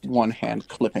hands, to one destruction. hand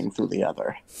clipping through the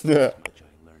other. Yeah. Much I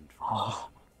learned from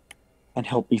And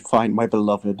help me find my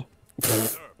beloved.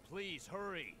 Sir, please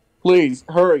hurry. Please,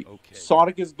 hurry. Okay.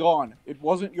 Sonic is gone. It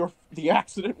wasn't your... The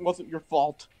accident wasn't your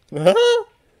fault. The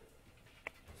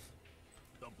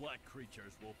black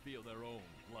creatures will feel their own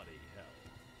bloody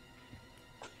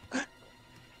hell.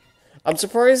 I'm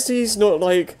surprised he's not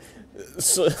like,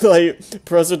 like,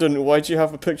 President, why'd you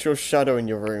have a picture of Shadow in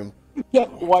your room? Yeah,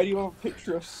 why do you have a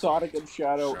picture of Sonic and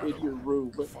Shadow in your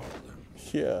room?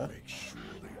 Yeah. Make sure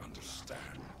they understand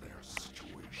their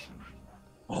situation.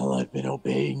 Well, I've been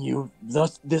obeying you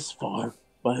this far.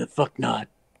 Why the fuck not?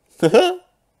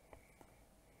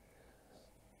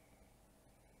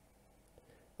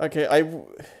 Okay,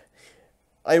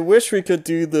 I wish we could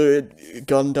do the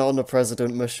gun down the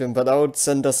president mission, but that would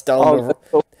send us down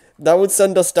that would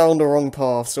send us down the wrong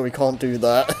path, so we can't do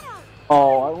that.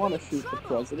 Oh, I want to shoot the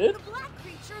president.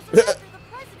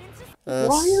 Uh,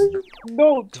 Why are you...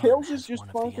 No, Tails is just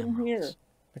fucking here.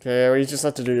 Okay, we just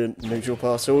have to do the neutral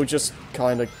path, so we'll just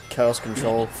kind of chaos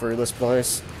control through this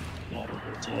place. Get out of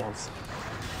here, Tails.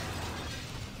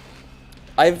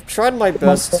 I've tried my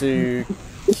best to...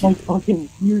 My fucking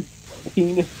your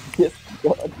penis is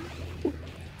gone.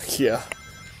 Yeah.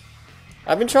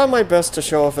 I've been trying my best to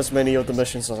show off as many of the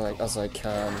missions as I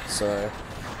can, so...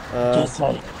 Guess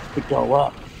I could go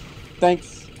up.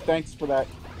 Thanks for that,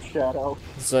 Shadow.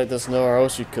 It's like there's nowhere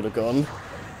else you could have gone.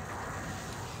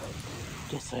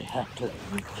 Guess I have to.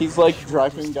 He's like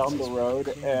driving down the road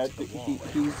and he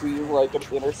sees like an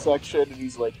intersection and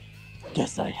he's like,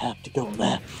 Guess I have to go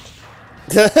left.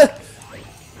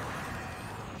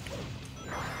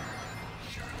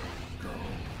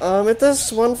 If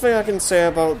there's one thing I can say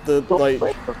about the,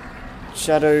 like,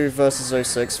 Shadow versus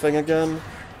 06 thing again,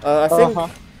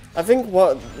 I think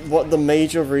what the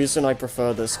major reason I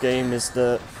prefer this game is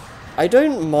that I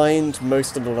don't mind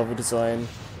most of the level design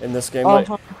in this game.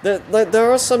 Like,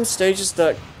 there are some stages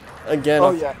that, again,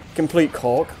 are complete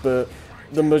cock, but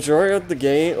the majority of the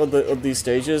game, of these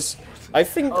stages, I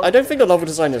don't think the level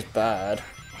design is bad.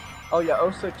 oh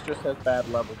yeah, 06 just has bad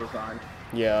level design.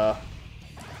 Yeah.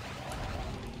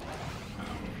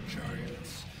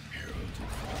 Giants held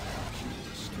to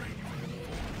the strength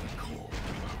and core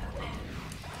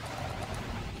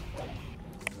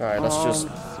of our Alright, let's just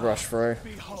rush through.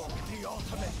 Behold the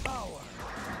ultimate power.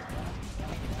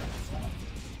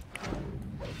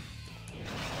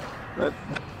 That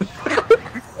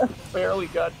barely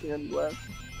got you anywhere.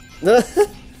 This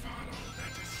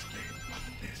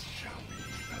shall be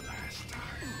the last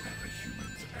time that the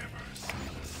humans ever see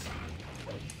the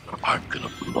sun. I'm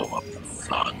gonna blow up the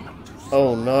sun.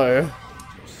 Oh no.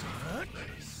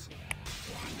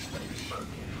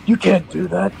 You can't do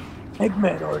that.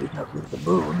 Eggman already got rid of the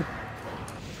moon.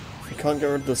 We can't get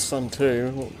rid of the sun too.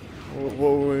 What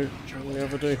will we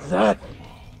ever do? That.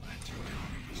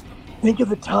 Think of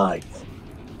the tides.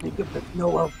 Think of the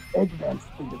Eggman's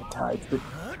think of the tides, but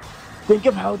think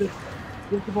of all the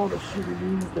shitty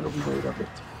memes that'll be made of it.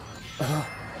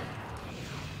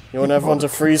 You want everyone to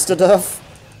freeze to death?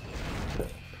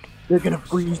 They're gonna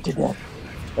freeze to death,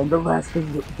 and the last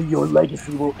thing that your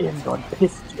legacy will end on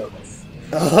piss jokes.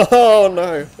 Oh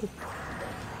no.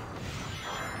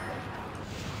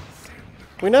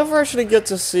 We never actually get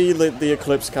to see like, the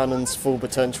Eclipse Cannon's full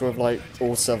potential of like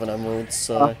all 7 emeralds,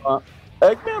 so...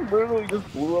 Eggman literally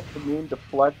just blew up the moon to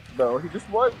flex, though. He just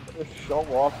wanted to show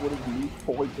off what his new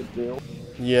toy could do.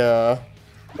 Yeah.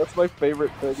 That's my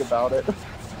favorite thing about it.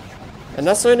 And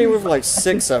that's only with like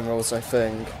 6 emeralds, I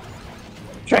think.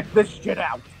 Check this shit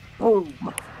out. Boom.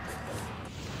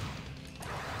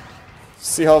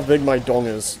 See how big my dong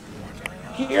is.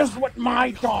 Here's what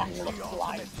my dong looks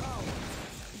like.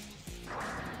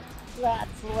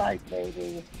 That's right,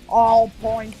 baby. All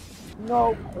points,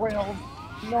 no quills,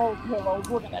 no pillows.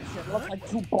 Look at that shit. It looks like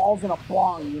 2 balls in a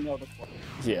bong, you know the one.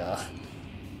 Yeah.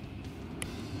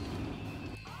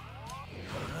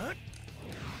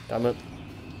 Damn it.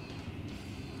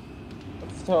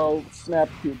 So,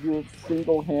 Snapcube, you have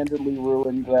single-handedly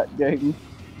ruined that game.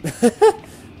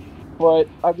 But,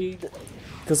 I mean...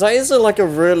 Because that is like a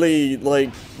really, like,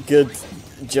 good...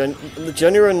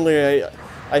 Genuinely,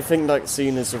 I think that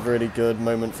scene is a really good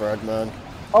moment for Eggman.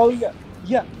 Oh, yeah.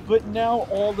 Yeah, but now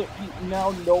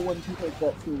now no one can take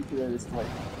that scene seriously.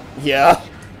 Yeah.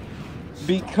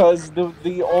 Because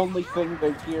the only thing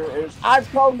they hear is, I've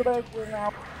come to make you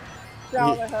now.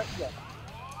 Down the heck, yeah.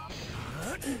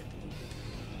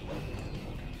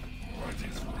 What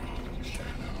is wrong,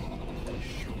 Shadow?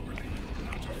 Surely you're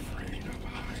not afraid of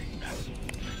heights.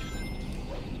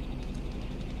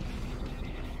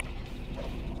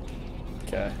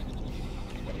 Okay.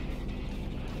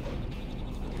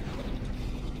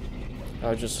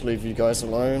 I'll just leave you guys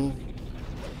alone.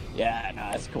 Yeah,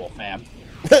 no, that's cool, fam.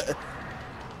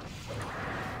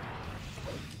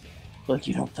 Look,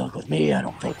 you don't fuck with me, I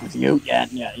don't fuck with you. Yeah,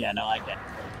 no, I get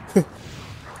it.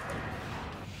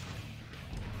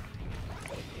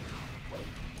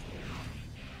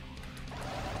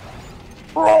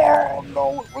 Oh,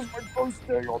 no, it was my first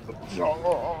day on the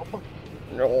job.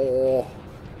 No.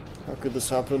 How could this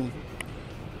happen?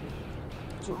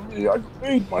 To me, I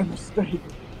made my mistake.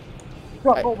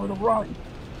 Got over the run.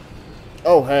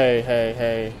 Oh,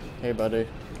 hey, buddy.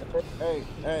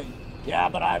 Hey. Yeah,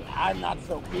 but I'm not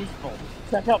so peaceful.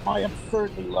 Check out my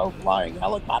absurdly low-flying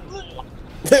helicopter.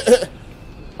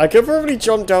 I could probably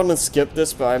jump down and skip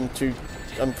this, but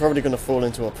I'm probably gonna fall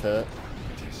into a pit.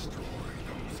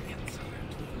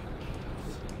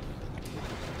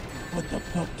 What the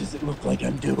fuck does it look like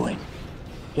I'm doing?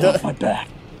 Get off my back.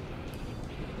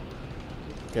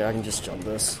 Okay, I can just jump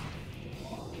this.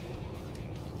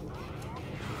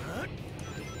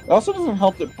 It also doesn't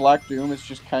help that Black Doom is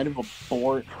just kind of a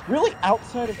bore. Really,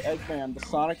 outside of Eggman, the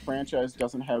Sonic franchise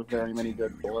doesn't have very many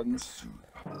good villains.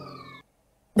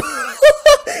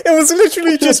 It was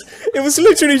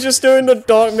literally just doing the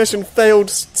Dark Mission failed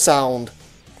sound.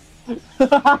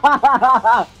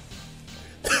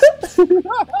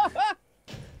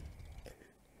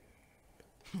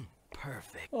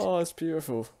 Perfect. Oh, it's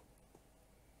beautiful.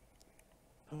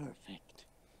 Perfect.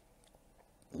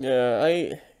 Yeah,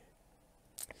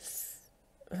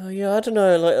 I don't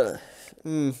know, like,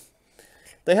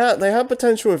 They had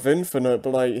potential with Infinite,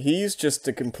 but like he's just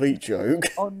a complete joke.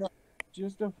 Oh no,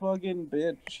 just a fucking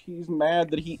bitch. He's mad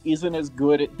that he isn't as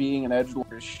good at being an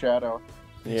edgelord as Shadow.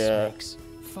 Yeah. This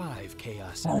makes 5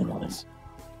 Chaos I know. Emeralds.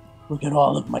 Look at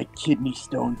all of my kidney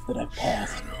stones that I've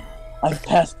passed. I've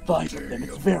passed 5 of them.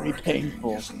 It's very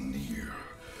painful. Is near.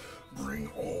 Bring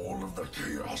all of the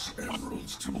Chaos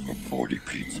Emeralds to me. 40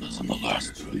 pizzas in the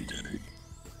last 3 days.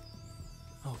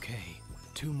 Okay,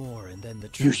 2 more and then the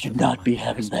truth You should about not my be past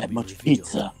having will that be much revealed.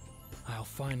 pizza. I'll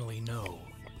finally know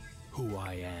who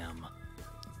I am.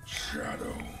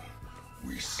 Shadow,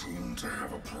 we seem to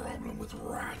have a problem with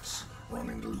rats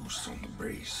running loose on the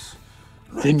base.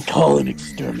 Then call an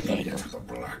exterminator. To the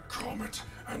Black Comet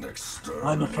and exterminate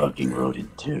I'm a fucking them.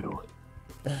 rodent too.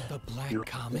 The Black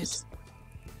Comet?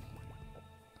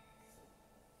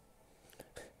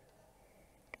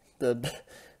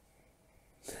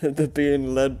 They're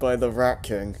being led by the Rat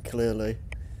King, clearly.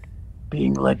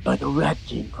 Being led by the Rat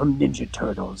King from Ninja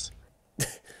Turtles.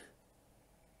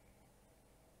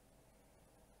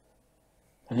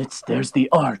 And there's the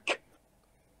Ark.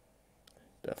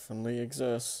 Definitely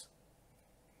exists.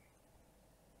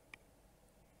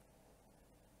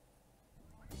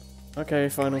 Okay,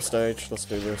 final stage. Let's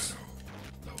do this.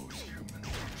 Those humans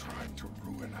are trying to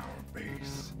ruin our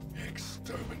base.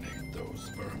 Exterminate those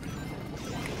vermin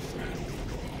once and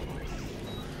for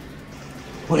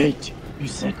all. Wait, you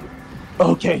said...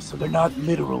 Okay, so they're not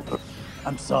literal.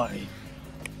 I'm sorry.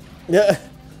 Yeah.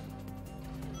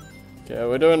 Okay,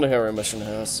 we're doing the hero mission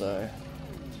here, so...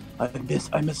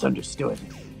 I misunderstood.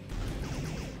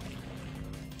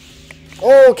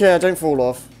 Okay, don't fall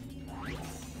off.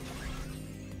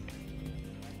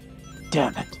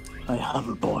 Damn it. I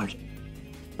hoverboard.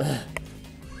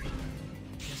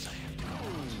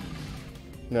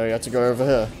 No, you have to go over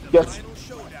here. Yes.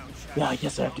 Yeah, I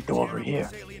guess I have to go over here.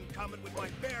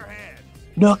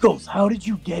 Knuckles, how did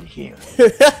you get here?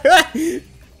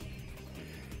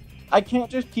 I can't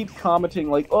just keep commenting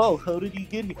like, oh, how did he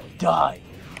get here? Die.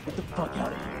 Get the fuck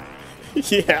out of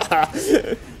here. Yeah.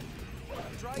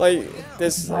 Like,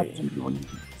 this... When you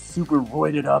super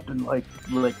roided up in like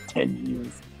 10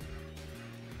 years.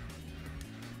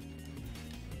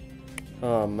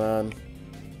 Oh, man.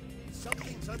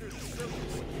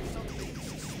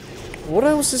 What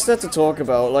else is there to talk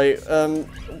about? Like,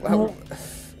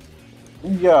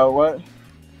 Yeah, what?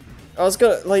 I was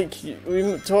gonna, like, you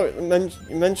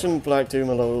mentioned Black Doom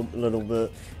a little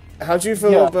bit. How do you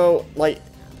feel about, like,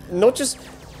 not just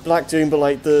Black Doom, but,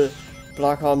 like, the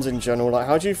Black Arms in general? Like,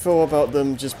 how do you feel about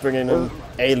them just bringing in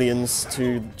aliens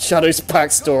to Shadow's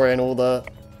backstory and all that?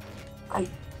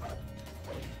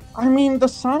 I mean, the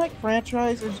Sonic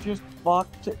franchise is just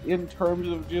fucked in terms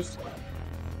of just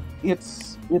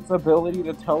its ability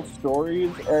to tell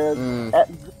stories, and at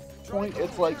this point,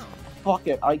 it's like, fuck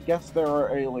it, I guess there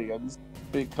are aliens,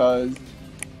 because,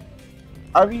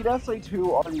 I mean, SA2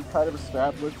 already kind of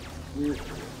established,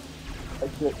 I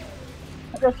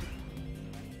guess,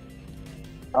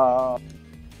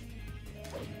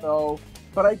 so,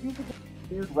 but I do think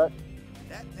it's weird that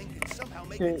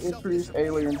they introduce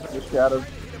aliens in the shadows,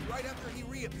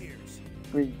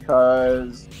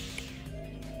 because,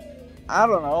 I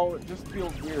don't know, it just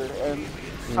feels weird, and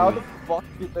how the fuck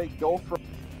did they go from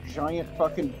giant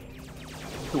fucking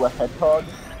to a hedgehog?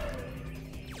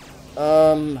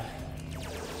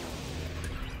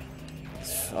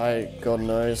 God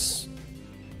knows.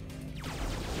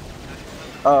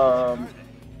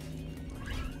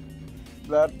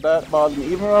 That bothered me.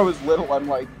 Even when I was little, I'm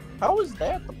like, how is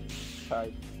that the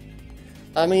type?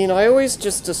 I mean, I always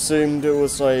just assumed it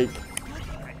was like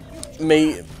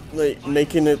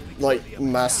making it like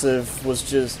massive was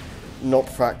just not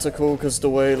practical, because the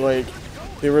way like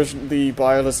the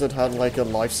Biolizard had like a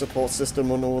life support system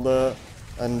and all that,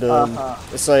 and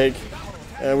it's like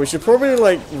we should probably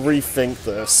like rethink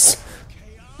this.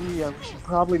 Yeah, we should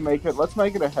probably make it. Let's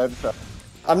make it a hedgehog.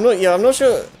 I'm not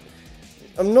sure.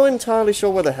 I'm not entirely sure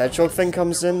where the hedgehog thing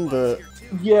comes in, but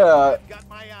yeah.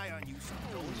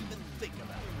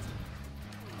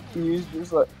 He's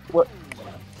just like, what?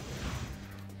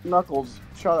 Knuckles,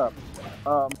 shut up.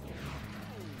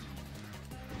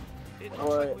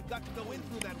 What?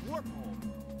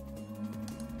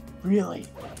 Really?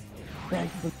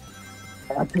 Thank you.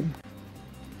 I'm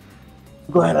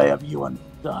glad I have you on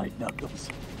the side, Knuckles.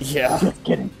 yeah. Just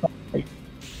kidding.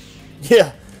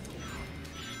 Yeah.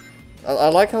 I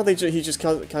like how he just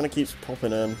kind of keeps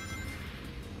popping in.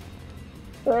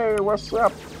 Hey, what's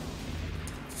up?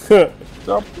 What's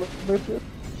up, bitches?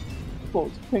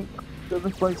 Those pink,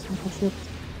 those like super ships.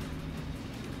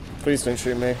 Please don't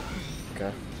shoot me.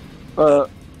 Okay.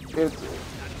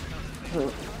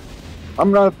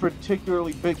 I'm not a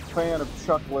particularly big fan of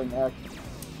chuckling, actually.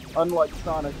 Unlike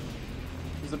Sonic,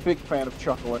 he's a big fan of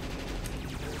chuckling.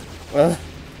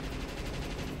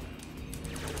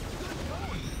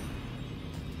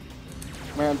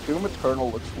 Man, Doom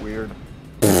Eternal looks weird.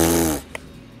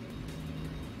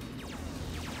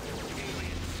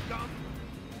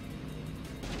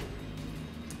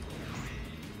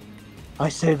 I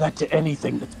say that to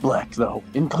anything that's black, though,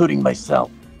 including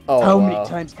myself. Oh, How wow. many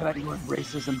times can I learn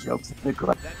racism jokes at the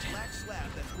club?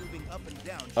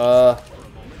 Oh!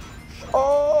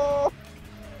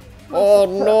 Oh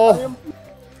no!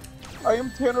 I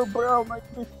am Tanner Brown, like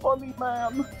the funny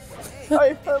man.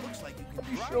 I have a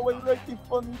show I like the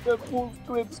funny Deadpool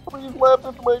scripts. Please laugh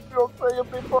at my jokes. I am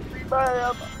the funny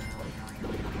man.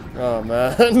 Oh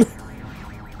man.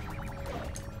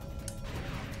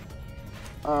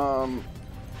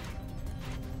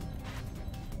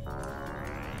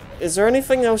 is there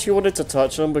anything else you wanted to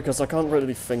touch on? Because I can't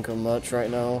really think of much right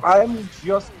now. I'm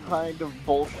just kind of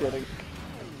bullshitting.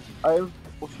 I'm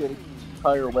bullshitting the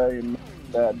entire way and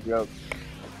making bad jokes.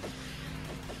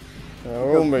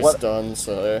 We're almost done,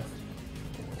 so...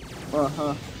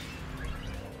 Uh-huh.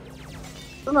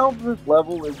 So no, this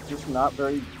level is just not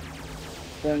very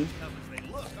thin.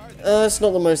 It's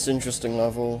not the most interesting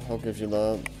level, I'll give you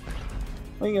that.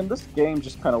 I mean, this game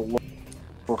just kind of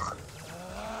looks...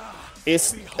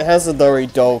 It has a very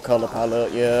dull color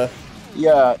palette, yeah.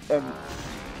 Yeah, and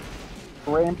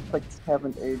graphics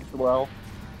haven't aged well.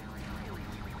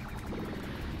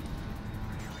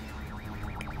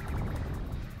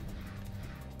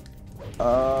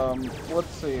 Let's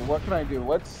see, what can I do?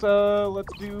 Let's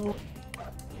do...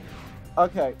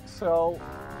 Okay, so...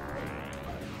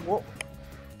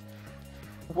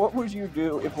 What would you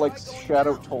do if, like,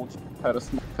 Shadow told you you had a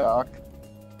small cock?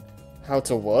 How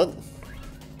to what?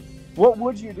 What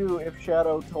would you do if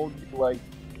Shadow told you, like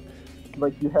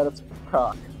you had a small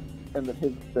cock, and that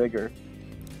his was bigger?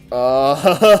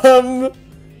 Blow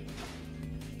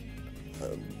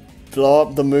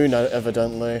up the moon,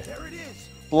 evidently. There it is.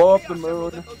 Blow up the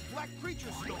moon. Those black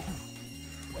creatures stole.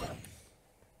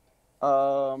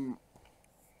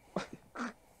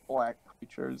 Black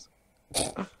creatures.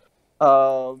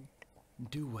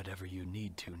 Do whatever you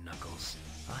need to, Knuckles.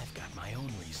 I've got my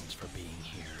own reasons for being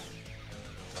here.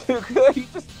 He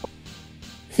just...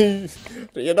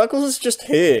 Your Knuckles is just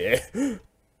here.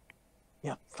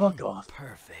 Yeah, fuck off.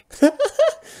 Perfect.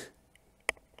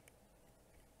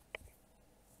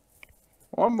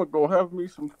 Well, I'm gonna go have me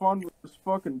some fun with this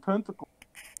fucking tentacle.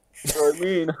 You know what I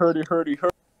mean? Hurdy, hurdy, hur.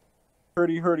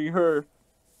 Hurdy, hurdy, hur.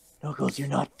 Knuckles, you're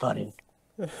not funny.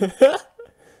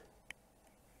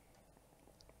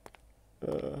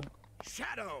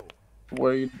 Shadow. What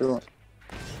are you doing?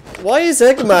 Why is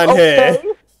Eggman here?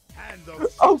 Hand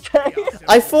those Okay.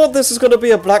 I thought this was gonna be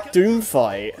a Black Doom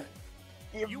fight.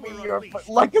 Give me your...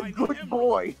 like a good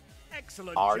boy.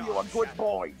 Excellent Are job, you a good Shadow.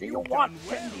 boy? Do you You've want done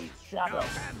well. candies, Shadow? Now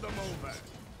hand them over.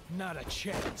 Not a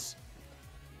chance.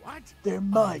 What? They're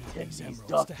my These candies, emeralds to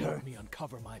Doctor. help me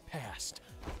uncover my past.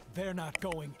 They're not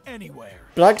going anywhere.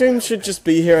 Black Doom should just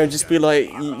be here and just be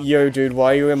like, yo dude,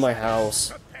 why are you in my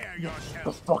house? What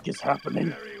the fuck is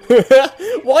happening?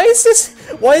 Why is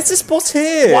this boss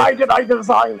here? Why did I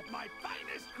design... My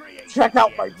finest creation. Check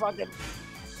out my fucking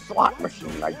slot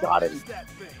machine I got in.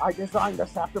 I designed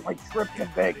this after my trip to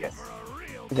Vegas.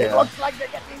 It Yeah. looks like they're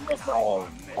getting missiles,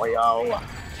 boyo.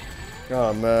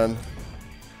 Oh man.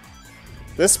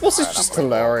 This boss is just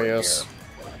hilarious.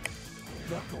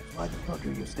 Knuckles, why the fuck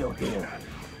are you still here?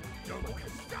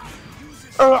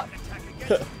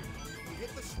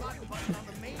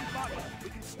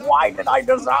 Why did I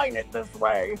design it this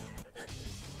way?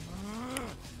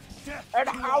 And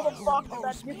how the fuck did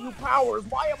that give you powers?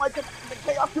 Why am I connected to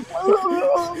Chaos?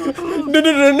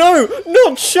 No,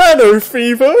 not Shadow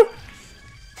Fever!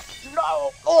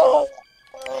 No! Oh!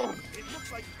 It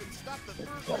looks like you can stop the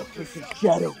first Got a piece of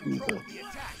Shadow Fever.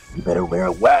 You better wear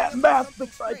a mask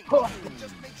beside Puff.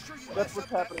 That's what's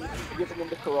happening. You're giving him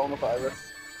the coronavirus.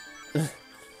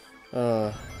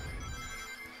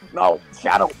 No,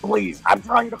 Shadow, please. I'm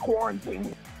trying to quarantine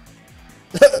you.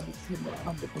 You shouldn't have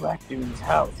come to Black Dude's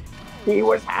house. He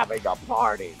was having a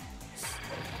party.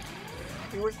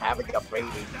 He was having a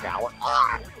baby shower.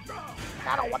 Ah!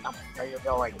 Shadow, what the fuck are you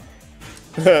doing?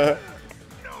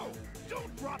 No,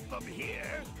 don't drop them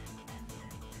here.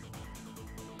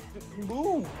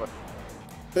 Move.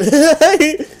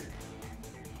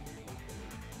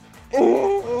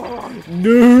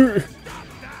 No!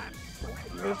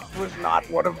 This was not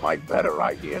one of my better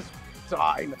ideas.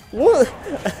 Design. What?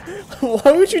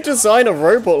 Why would you design a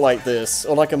robot like this?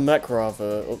 Or like a mech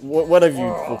rather? Or whatever you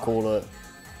will call it.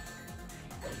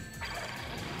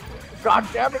 God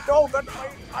damn it, no, that's my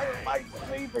entire life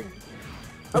savings.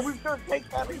 I was gonna take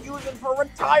that and use it for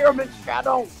retirement,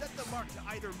 Shadow. Set the mark to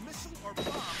either missile or bomb.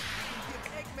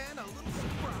 Give Eggman a little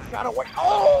surprise. Shadow, wait.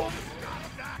 Oh!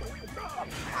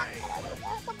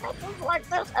 Like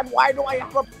this, and why do I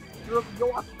have a picture of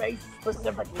your face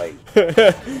specifically? No,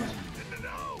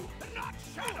 not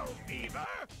Shadow Fever.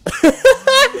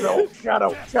 No,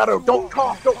 Shadow, don't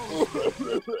cough, don't.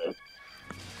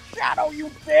 Shadow, you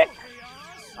bitch!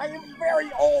 I am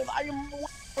very old. I am more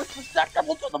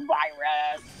susceptible to the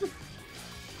virus.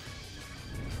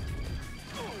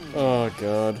 Oh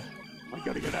god. I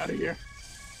gotta get out of here.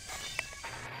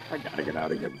 I gotta get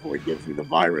out of here before he gives me the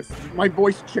virus. My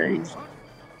voice changed.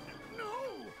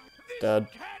 Dad.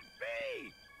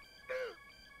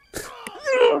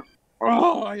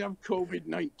 Oh, I have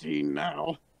COVID-19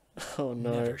 now. Oh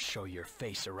no. Never show your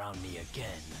face around me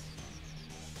again.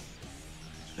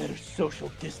 Better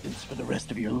social distance for the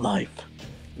rest of your life.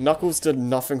 Knuckles did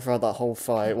nothing throughout that whole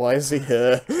fight. Why is he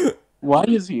here? Why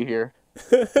is he here?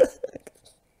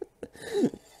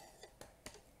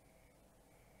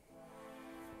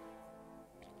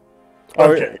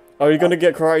 Okay. Are you gonna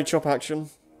get karate chop action?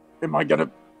 Am I gonna...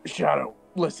 Shadow,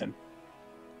 listen.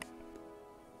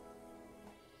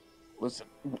 Listen.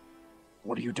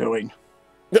 What are you doing?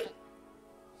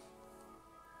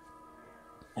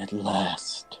 At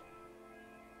last.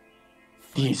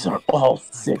 These are all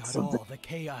 6 of the...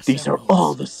 These are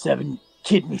all the 7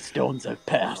 kidney stones I've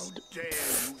passed. Dare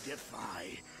you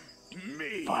defy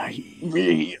me? By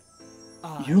me.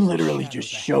 You literally just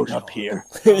showed up here.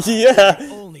 Yeah.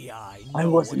 Only I I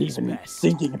wasn't even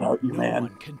thinking about you, man. No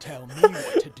one can tell me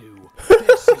what to do.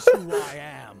 This is who I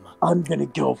am. I'm gonna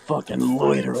go fucking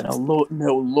loiter in a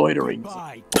no loitering.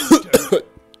 Bye,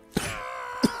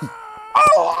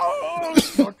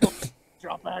 Oh,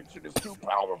 drop action is too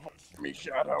powerful for me,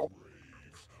 Shadow.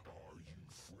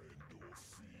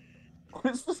 What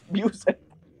is this music?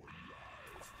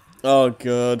 Oh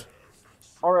god.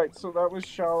 Alright, so that was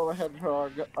Shadow the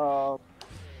Hedgehog.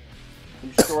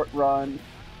 In short run.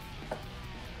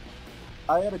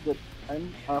 I had a good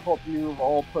time. I hope you've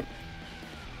all put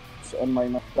and my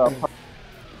next up.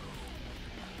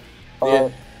 Yeah.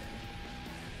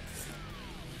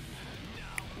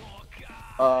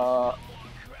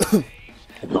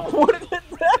 What is it?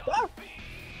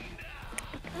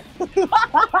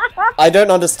 I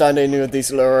don't understand any of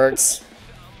these lyrics.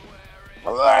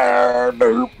 I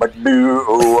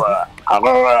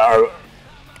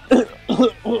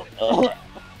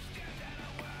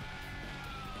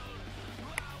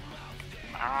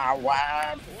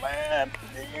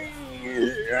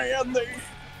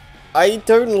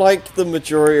don't like the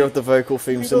majority of the vocal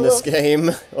themes in this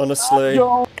game, honestly.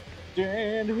 Don't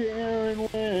stand here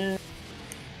and wait.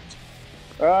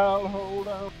 I'll hold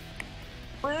on.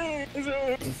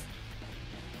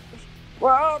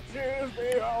 Watches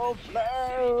me all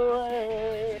fly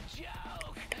away.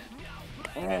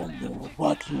 And they're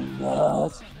watching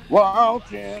us,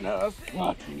 Watching us,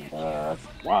 watching us,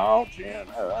 watching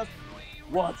us.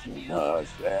 watching us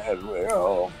as we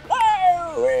all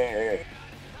fly away.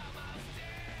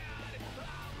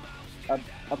 I'm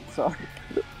sorry.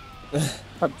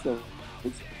 I'm sorry.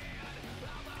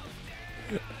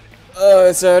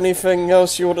 Is there anything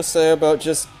else you want to say about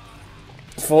just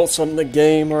thoughts on the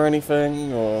game or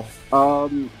anything, or?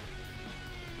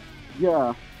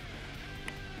 Yeah.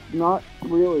 Not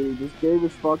really. This game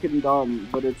is fucking dumb,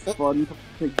 but it's fun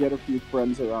to get a few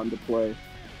friends around to play.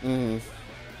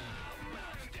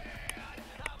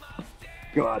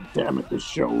 God damn it, this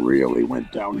show really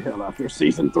went downhill after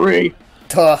season 3.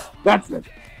 Tuh. That's it.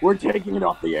 We're taking it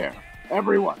off the air.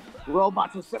 Everyone,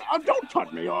 robots are set. Oh, don't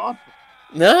cut me off.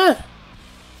 Nah.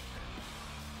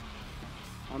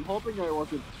 I'm hoping I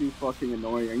wasn't too fucking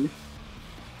annoying.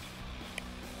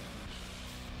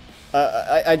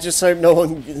 I just hope no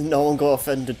one got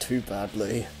offended too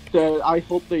badly. I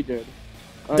hope they did.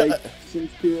 I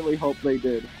sincerely hope they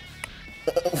did.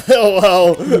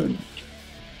 Well,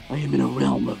 I am in a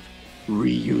realm of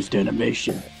reused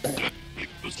animation.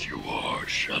 Because you are,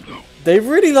 Shadow. they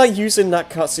really like using that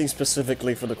cutscene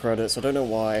specifically for the credits. I don't know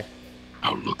why.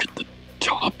 Now look at the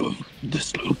top of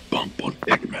this little bump on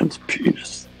Eggman's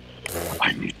penis.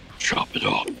 I need to chop it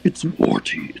off. It's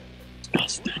warty. It's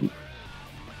disgusting.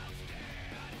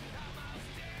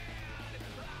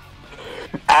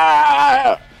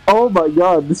 Ah! Oh my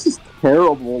god, this is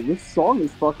terrible. This song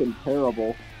is fucking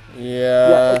terrible.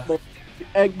 Yeah.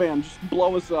 Eggman, just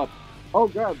blow us up. Oh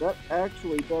god, that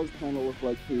actually does kind of look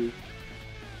like poo.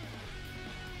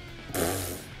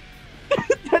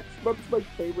 That's my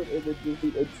favorite image of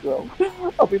the intro.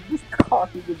 I mean, just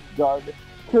cocking his gun.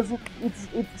 Because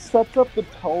it sets up the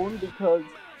tone, because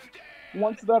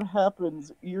once that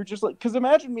happens, you're just like... Because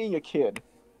imagine being a kid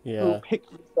who Yeah. picks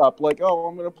this up, like, oh,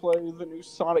 I'm gonna play the new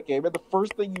Sonic game, and the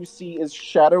first thing you see is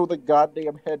Shadow the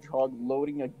goddamn Hedgehog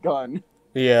loading a gun.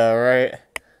 Yeah. Right.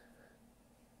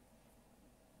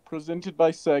 Presented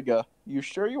by Sega. You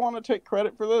sure you want to take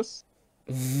credit for this?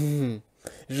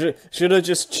 Should have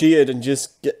just cheated and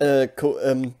just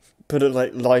put it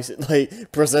like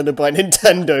presented by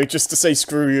Nintendo just to say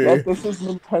screw you. Like, this is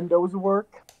Nintendo's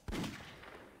work.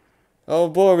 Oh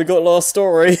boy, we got Lost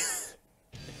Story.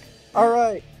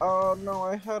 Alright, no,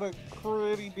 I had a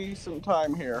pretty decent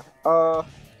time here.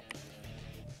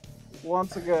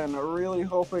 Once again, really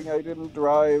hoping I didn't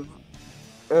drive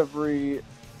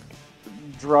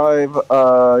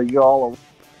y'all.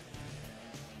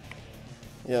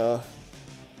 Yeah.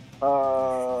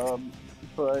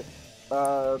 But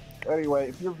Anyway,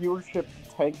 if your viewership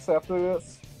tanks after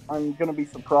this, I'm gonna be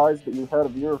surprised that you had a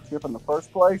viewership in the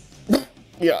first place.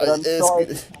 Yeah, But I'm sorry.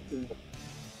 it's...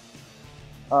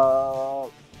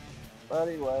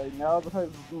 Anyway, now that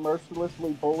I've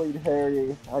mercilessly bullied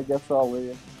Harry, I guess I'll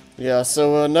leave. Yeah,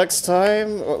 so next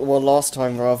time, well, last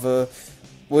time rather,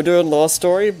 we're doing Lost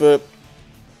Story, but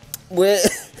we're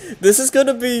this is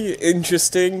gonna be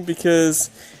interesting because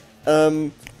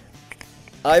I'm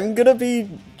gonna be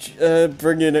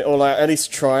bringing it, or like, at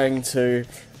least trying to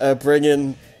bring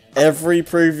in every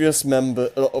previous member,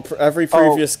 every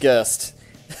previous guest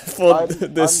for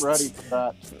this I'm ready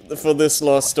for that. for this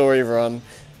Lost Story run.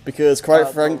 Because, quite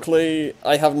frankly,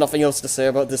 I have nothing else to say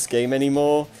about this game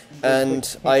anymore, and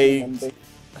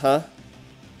Huh?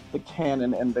 The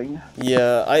canon ending.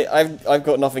 Yeah, I've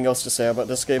got nothing else to say about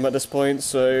this game at this point,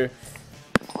 so...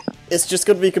 It's just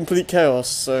gonna be complete chaos,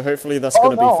 so hopefully that's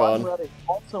gonna be fun. I'm ready.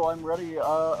 Also, I'm ready,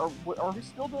 are we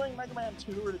still doing Mega Man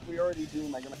 2, or did we already do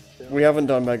Mega Man 2? We haven't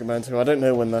done Mega Man 2, I don't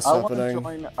know when that's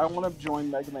happening. I wanna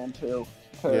join Mega Man 2,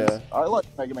 because Yeah. I like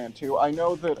Mega Man 2. I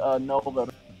know that, Nova...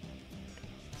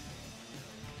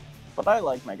 But I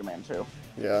like Mega Man 2.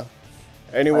 Yeah.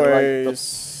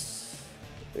 Anyways,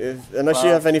 unless you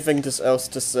have anything else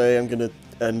to say, I'm gonna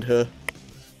end her.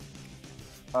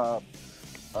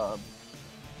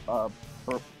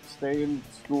 Stay in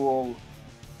school,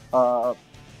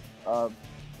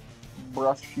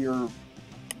 wash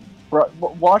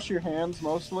your hands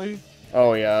mostly.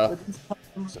 Oh yeah.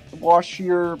 Wash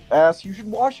your ass. You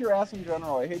should wash your ass in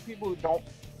general. I hate people who don't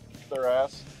wash their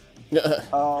ass.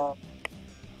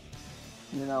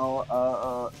 You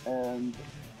know, and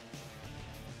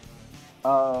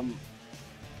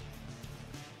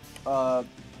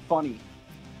funny.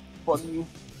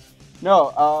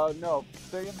 No,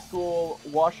 stay in school,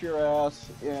 wash your ass,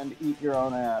 and eat your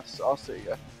own ass. I'll see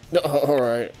ya.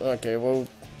 Alright, okay, well...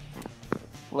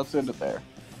 Let's end it there.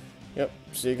 Yep,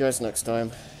 see you guys next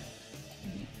time.